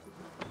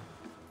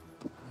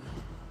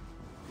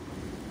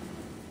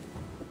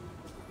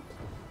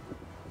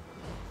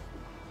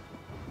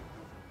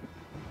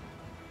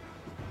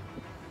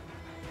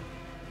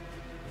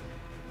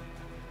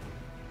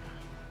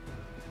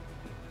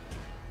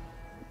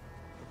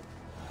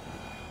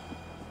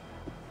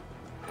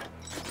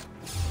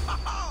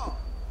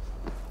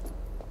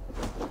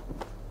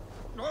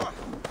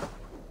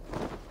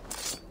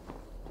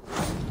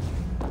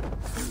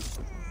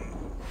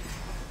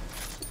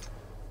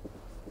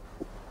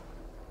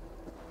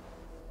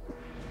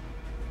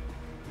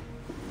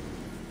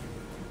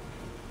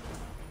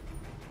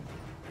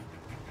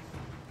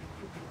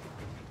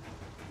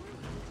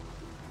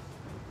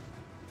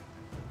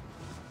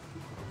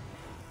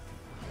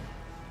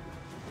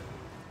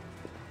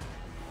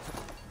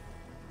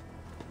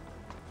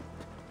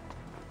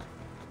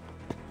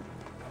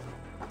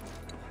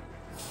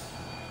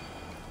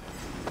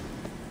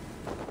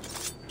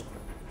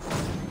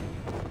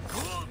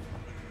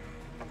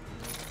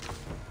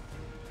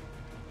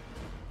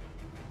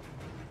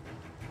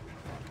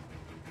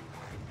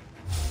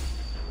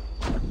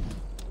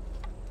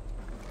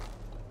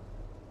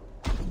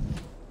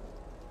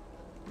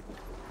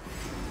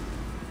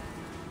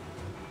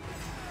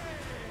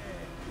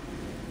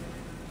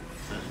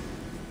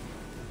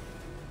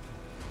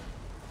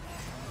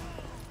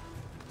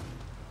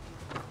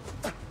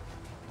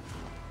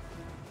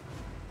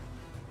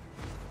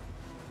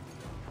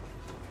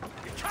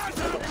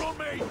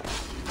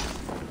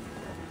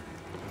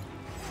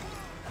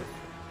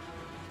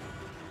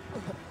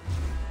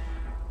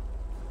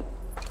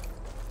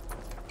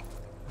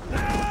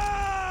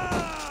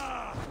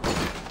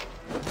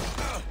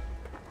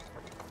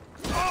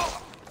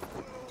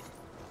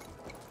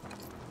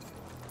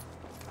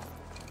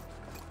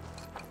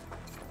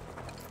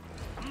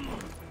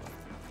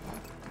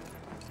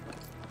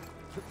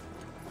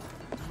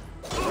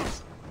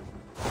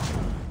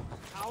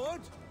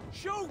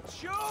 Shoot!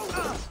 Shoot!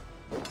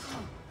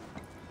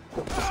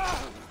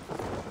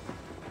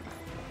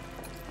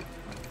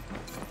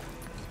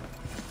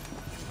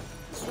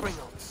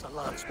 Springald's are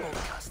large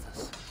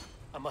bowcasters.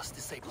 I must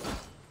disable them.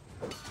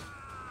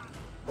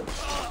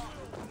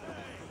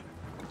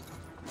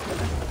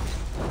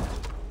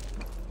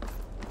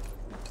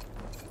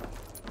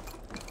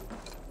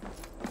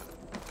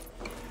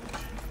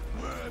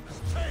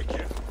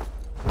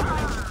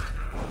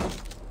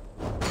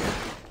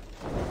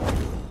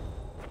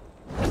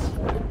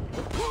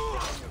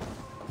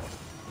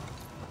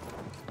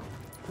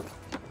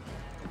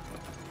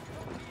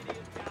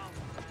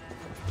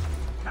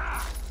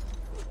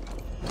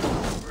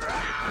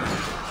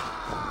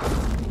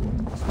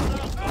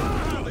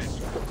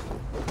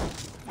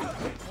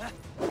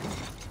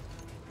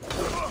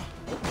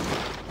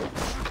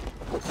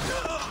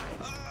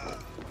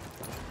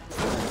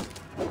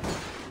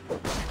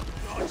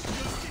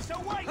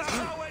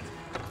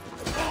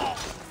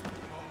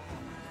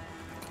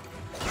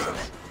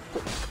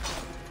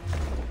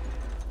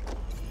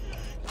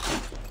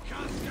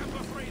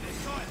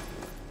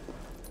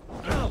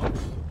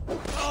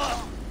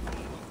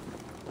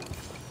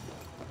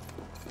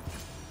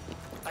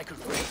 I could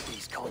break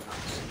these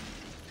cauldrons.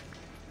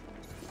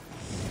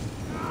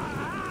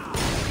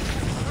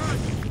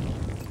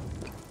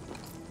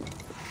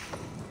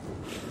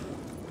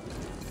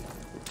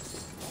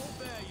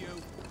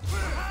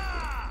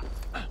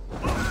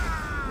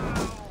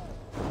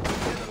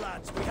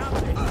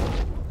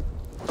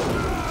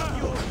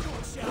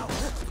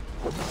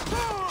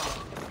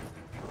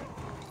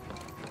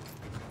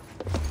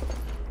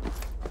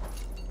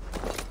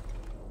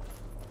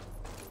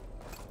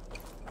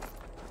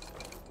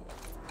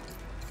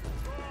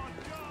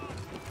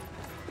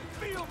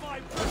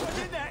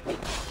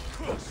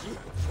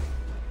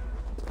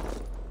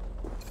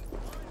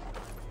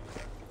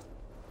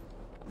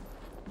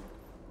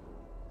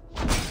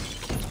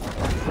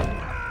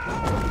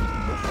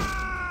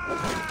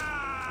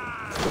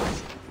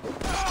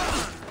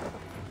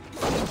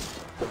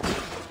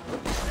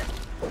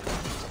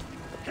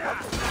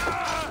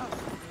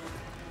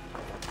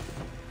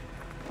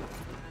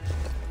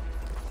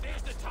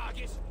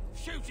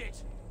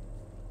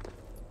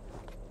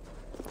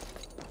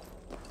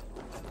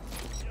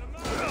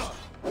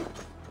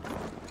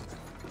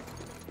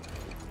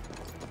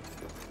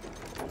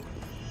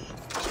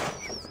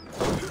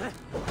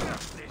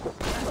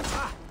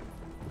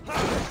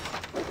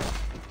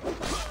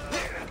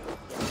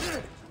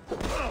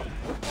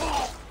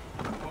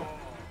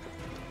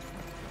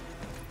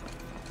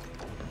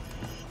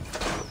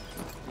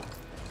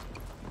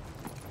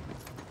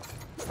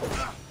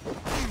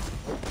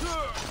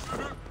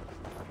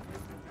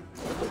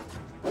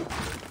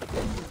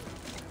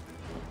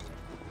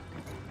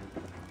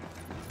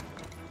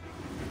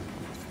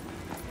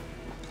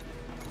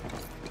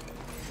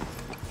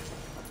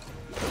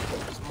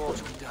 More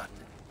to be done,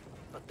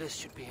 but this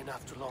should be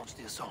enough to launch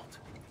the assault.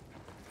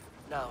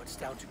 Now it's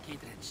down to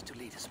Gidrich to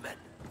lead his men.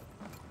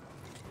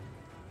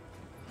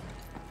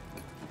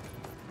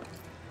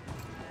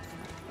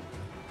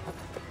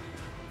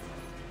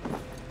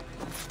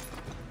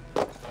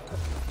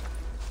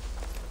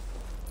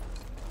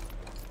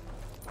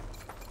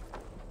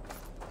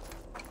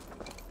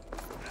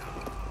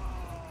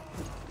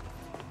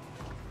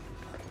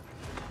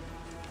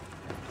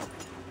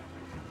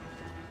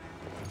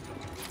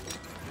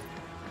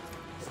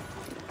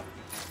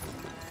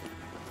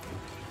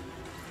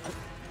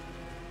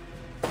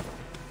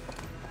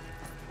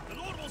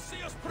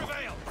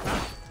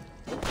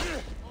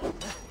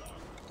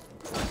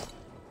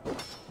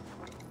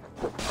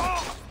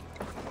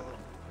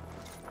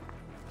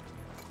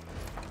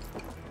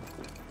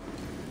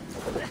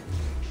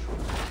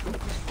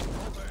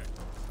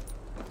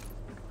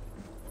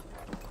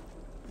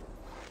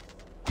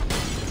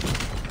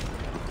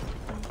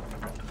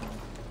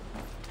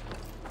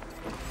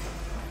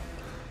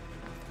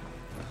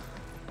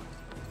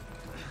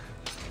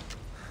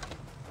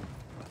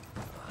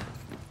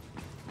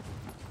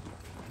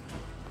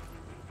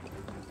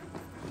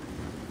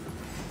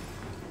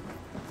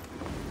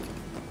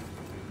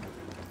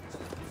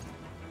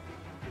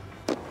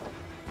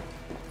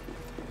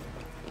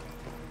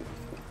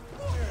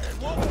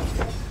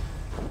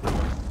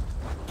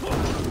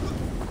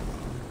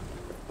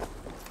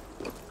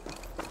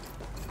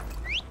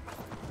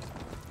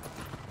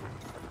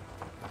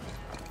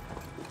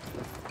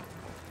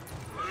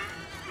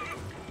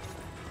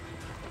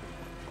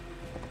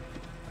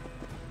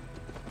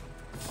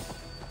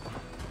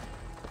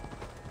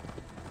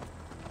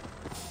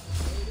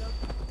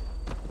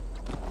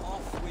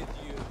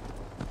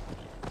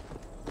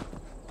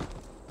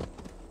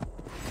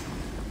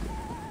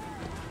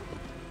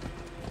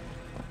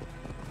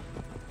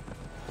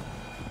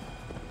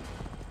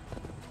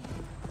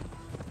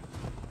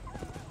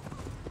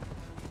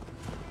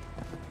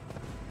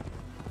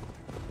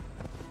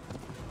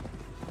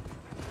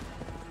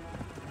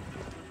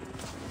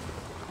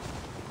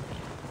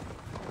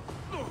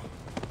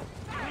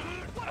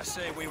 I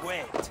say we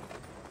wait.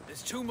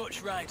 There's too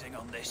much riding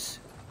on this.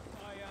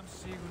 I am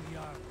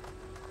Sigurd,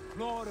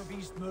 Lord of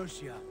East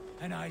Mercia,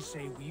 and I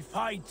say we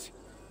fight!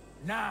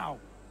 Now!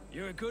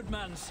 You're a good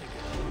man,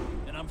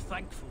 Sigurd, and I'm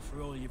thankful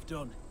for all you've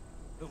done.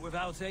 But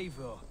without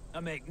Eivor,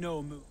 I make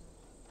no move.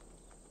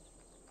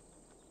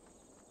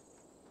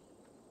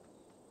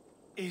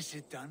 Is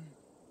it done?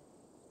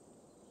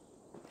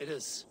 It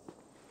is.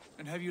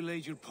 And have you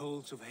laid your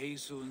poles of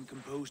hazel and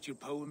composed your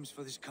poems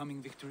for this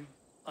coming victory?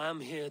 I am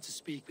here to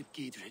speak with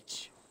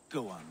Giedrich.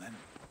 Go on, then.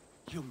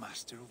 You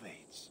master of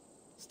aids.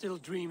 Still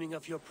dreaming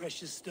of your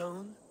precious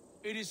stone?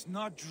 It is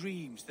not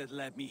dreams that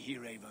led me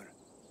here, Eivor.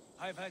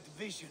 I've had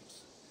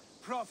visions,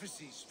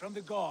 prophecies from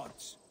the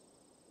gods.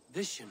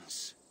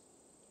 Visions?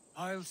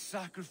 I'll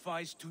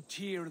sacrifice to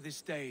Tyr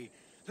this day,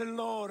 the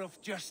Lord of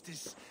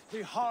Justice,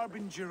 the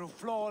harbinger of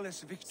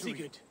flawless victory.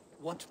 Sigurd,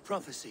 what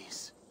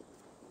prophecies?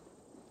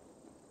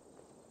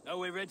 Are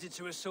we ready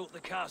to assault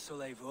the castle,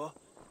 Eivor?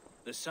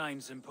 The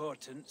signs and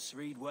portents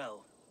read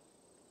well.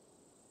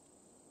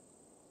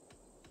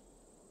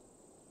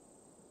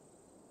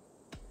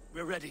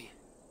 We're ready.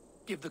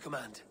 Give the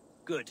command.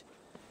 Good.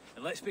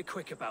 And let's be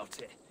quick about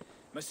it.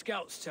 My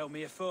scouts tell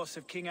me a force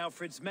of King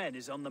Alfred's men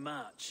is on the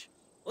march.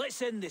 Let's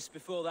end this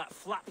before that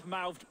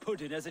flap-mouthed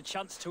pudding has a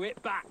chance to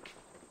hit back.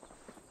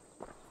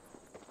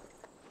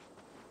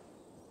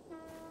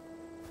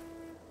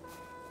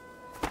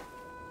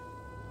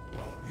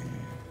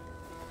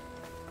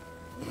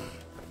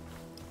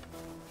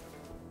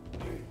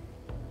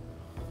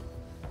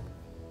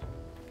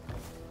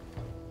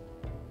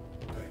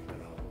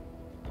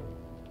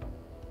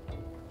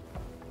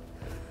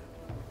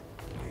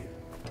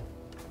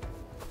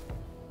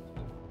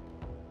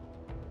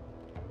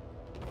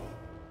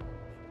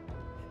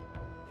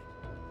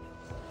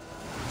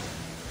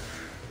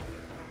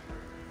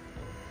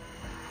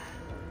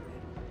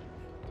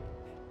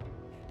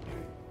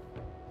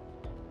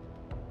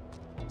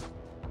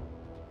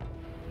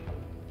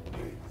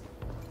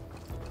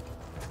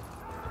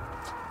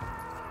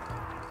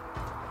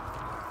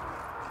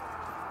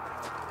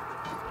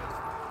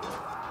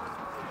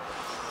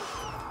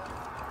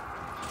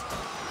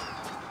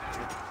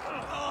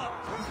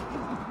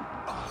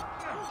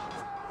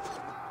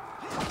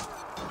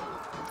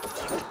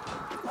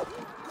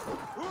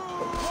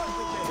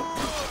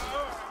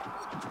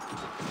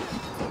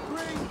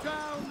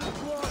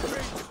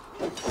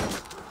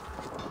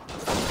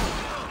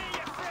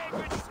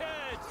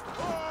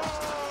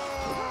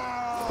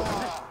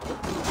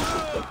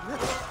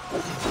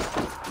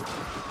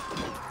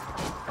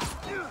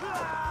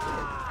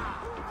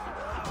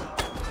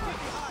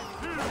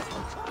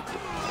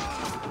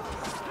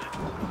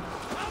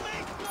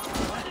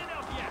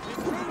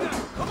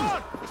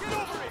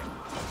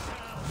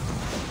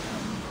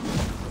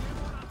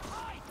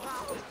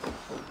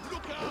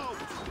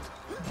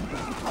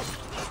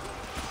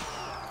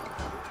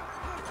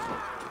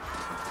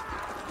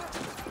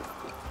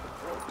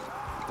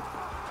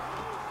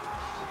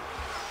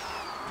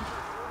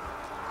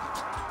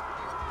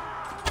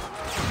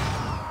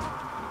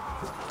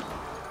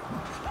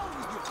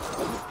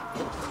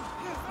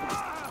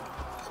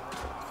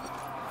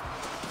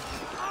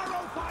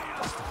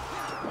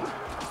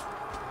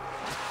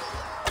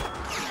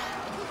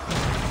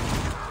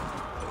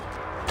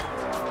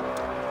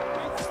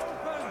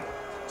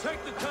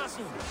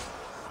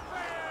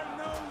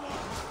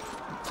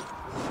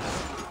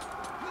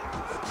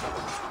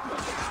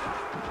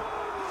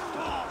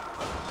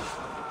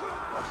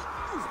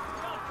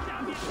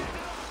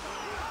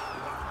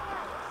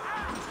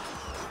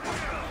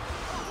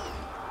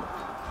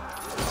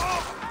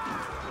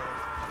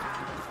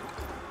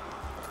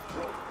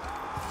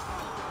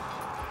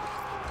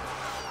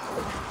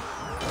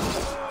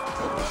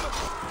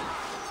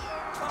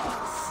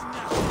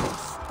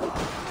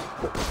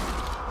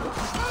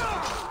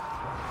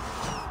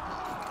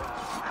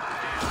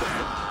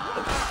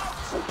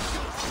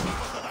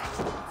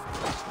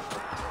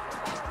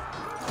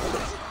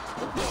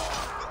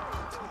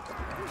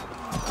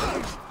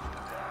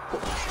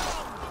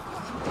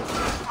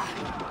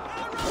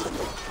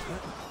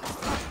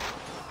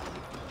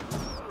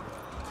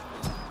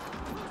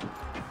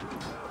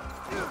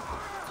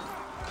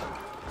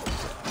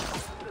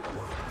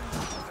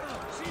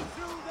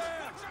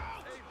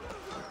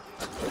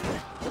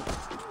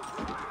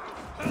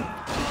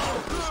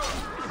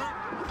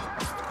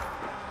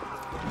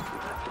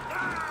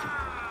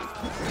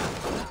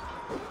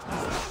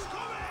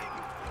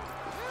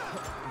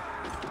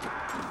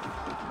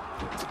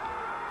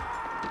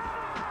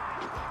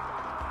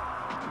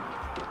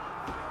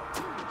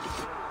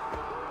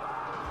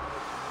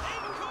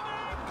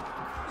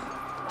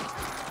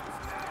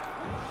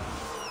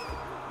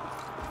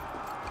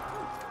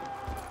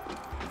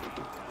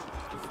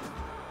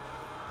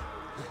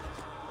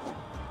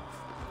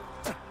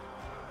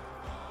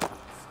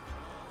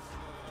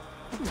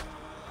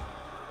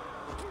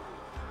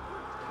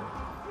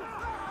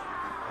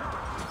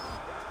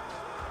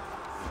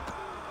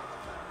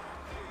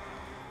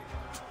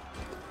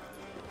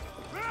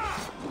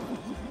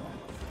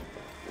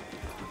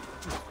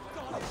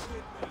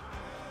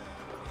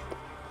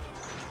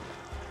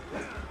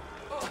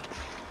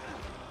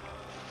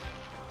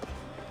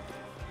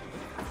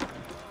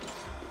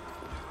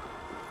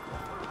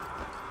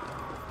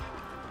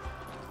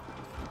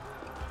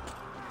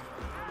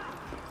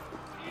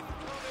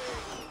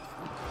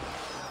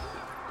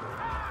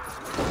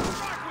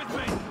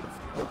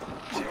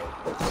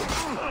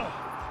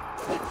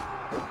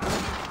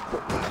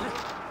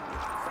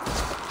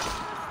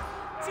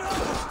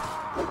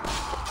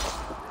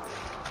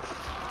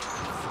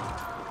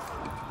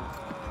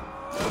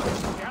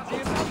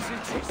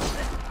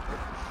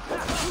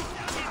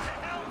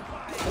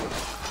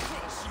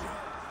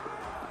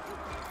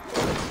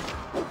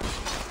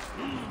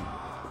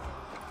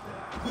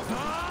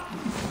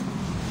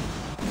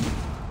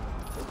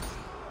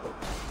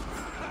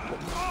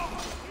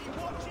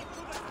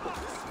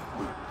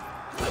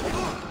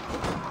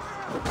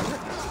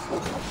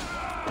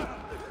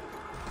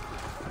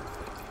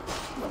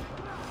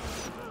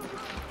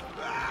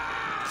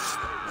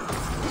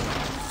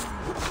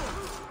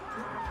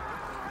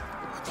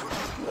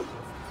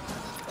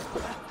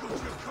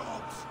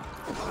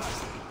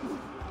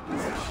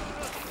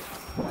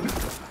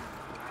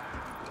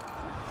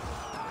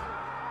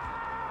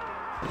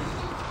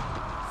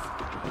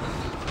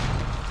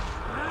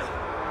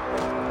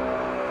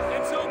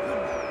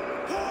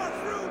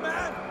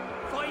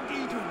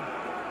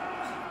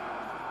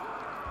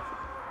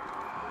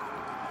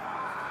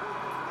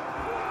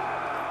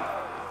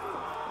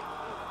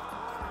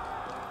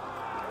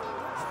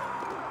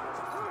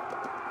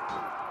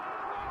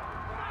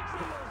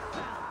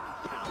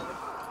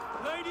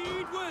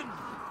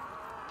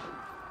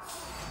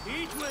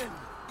 win!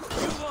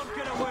 You won't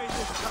get away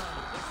this time!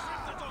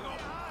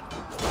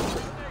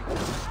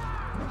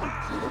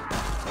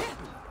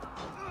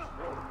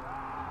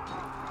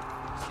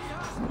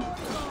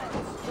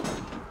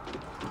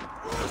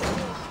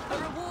 A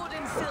reward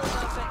in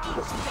silver for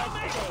each dead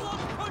day.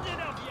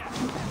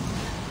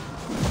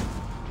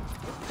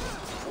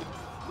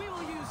 We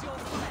will use your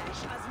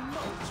flesh as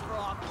mulch for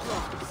our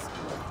crops.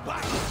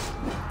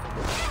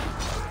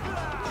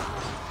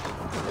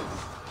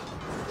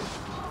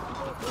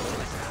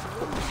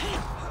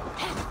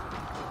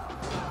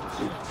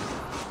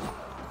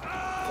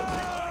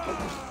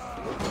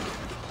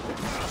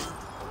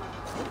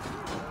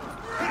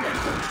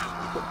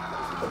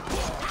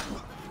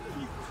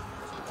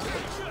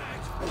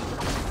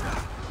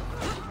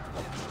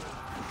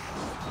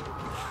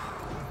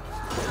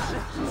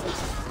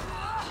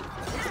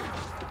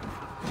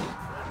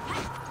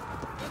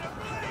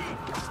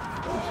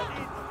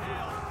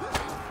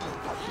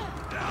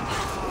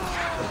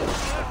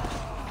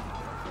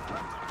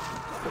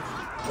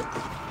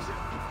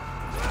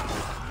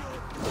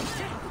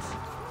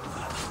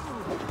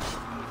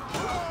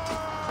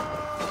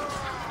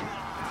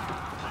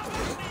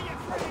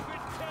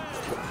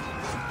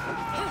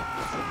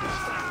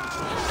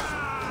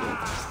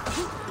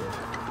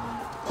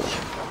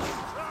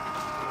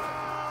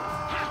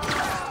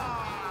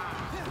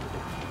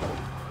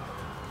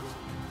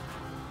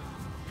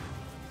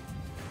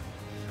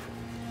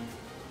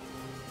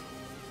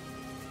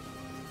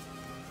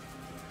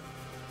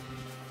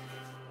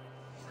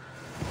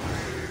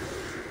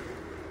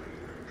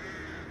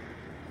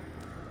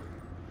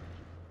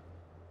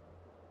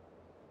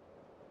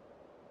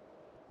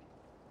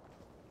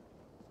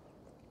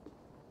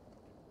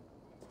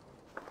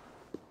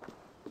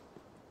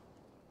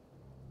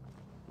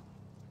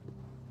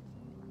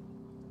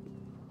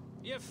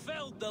 You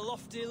felled the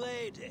lofty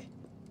lady.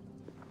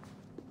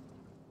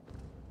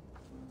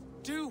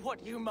 Do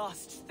what you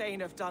must,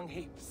 Thane of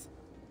Dungheaps.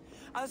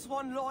 As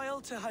one loyal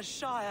to her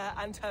shire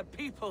and her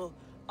people,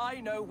 I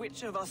know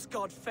which of us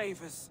God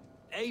favors.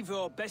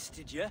 Eivor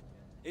bested you.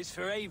 It's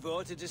for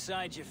Eivor to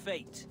decide your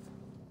fate.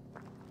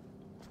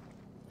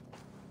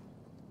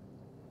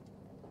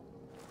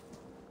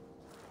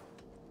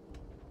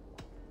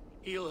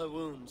 Heal her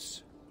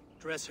wounds,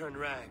 dress her in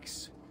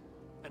rags,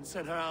 and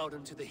send her out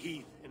into the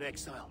heath in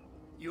exile.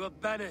 You are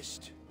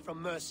banished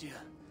from Mercia,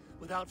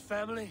 without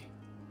family,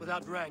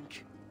 without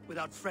rank,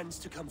 without friends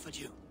to comfort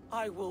you.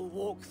 I will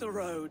walk the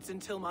roads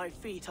until my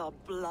feet are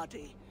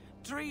bloody,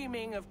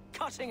 dreaming of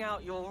cutting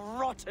out your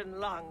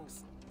rotten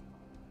lungs.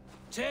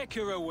 Take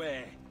her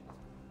away.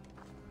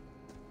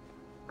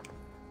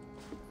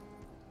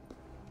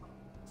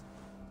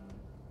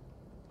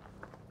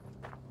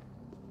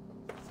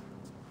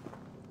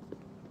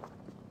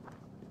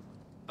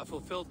 I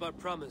fulfilled my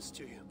promise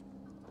to you.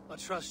 I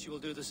trust you will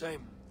do the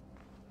same.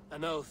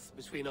 An oath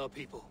between our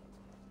people.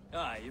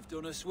 Aye, you've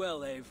done us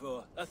well,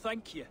 Eivor. I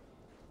thank you.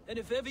 And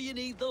if ever you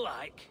need the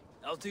like,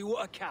 I'll do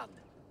what I can.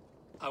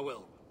 I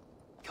will.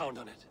 Count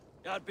on it.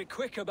 I'd be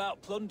quick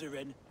about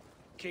plundering.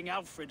 King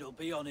Alfred will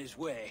be on his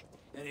way,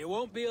 and he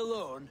won't be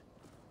alone.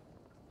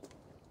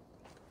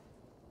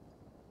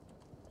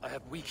 I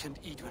have weakened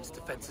Eidwin's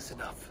defenses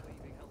enough.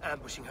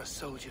 Ambushing her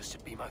soldiers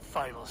should be my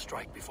final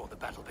strike before the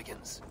battle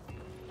begins.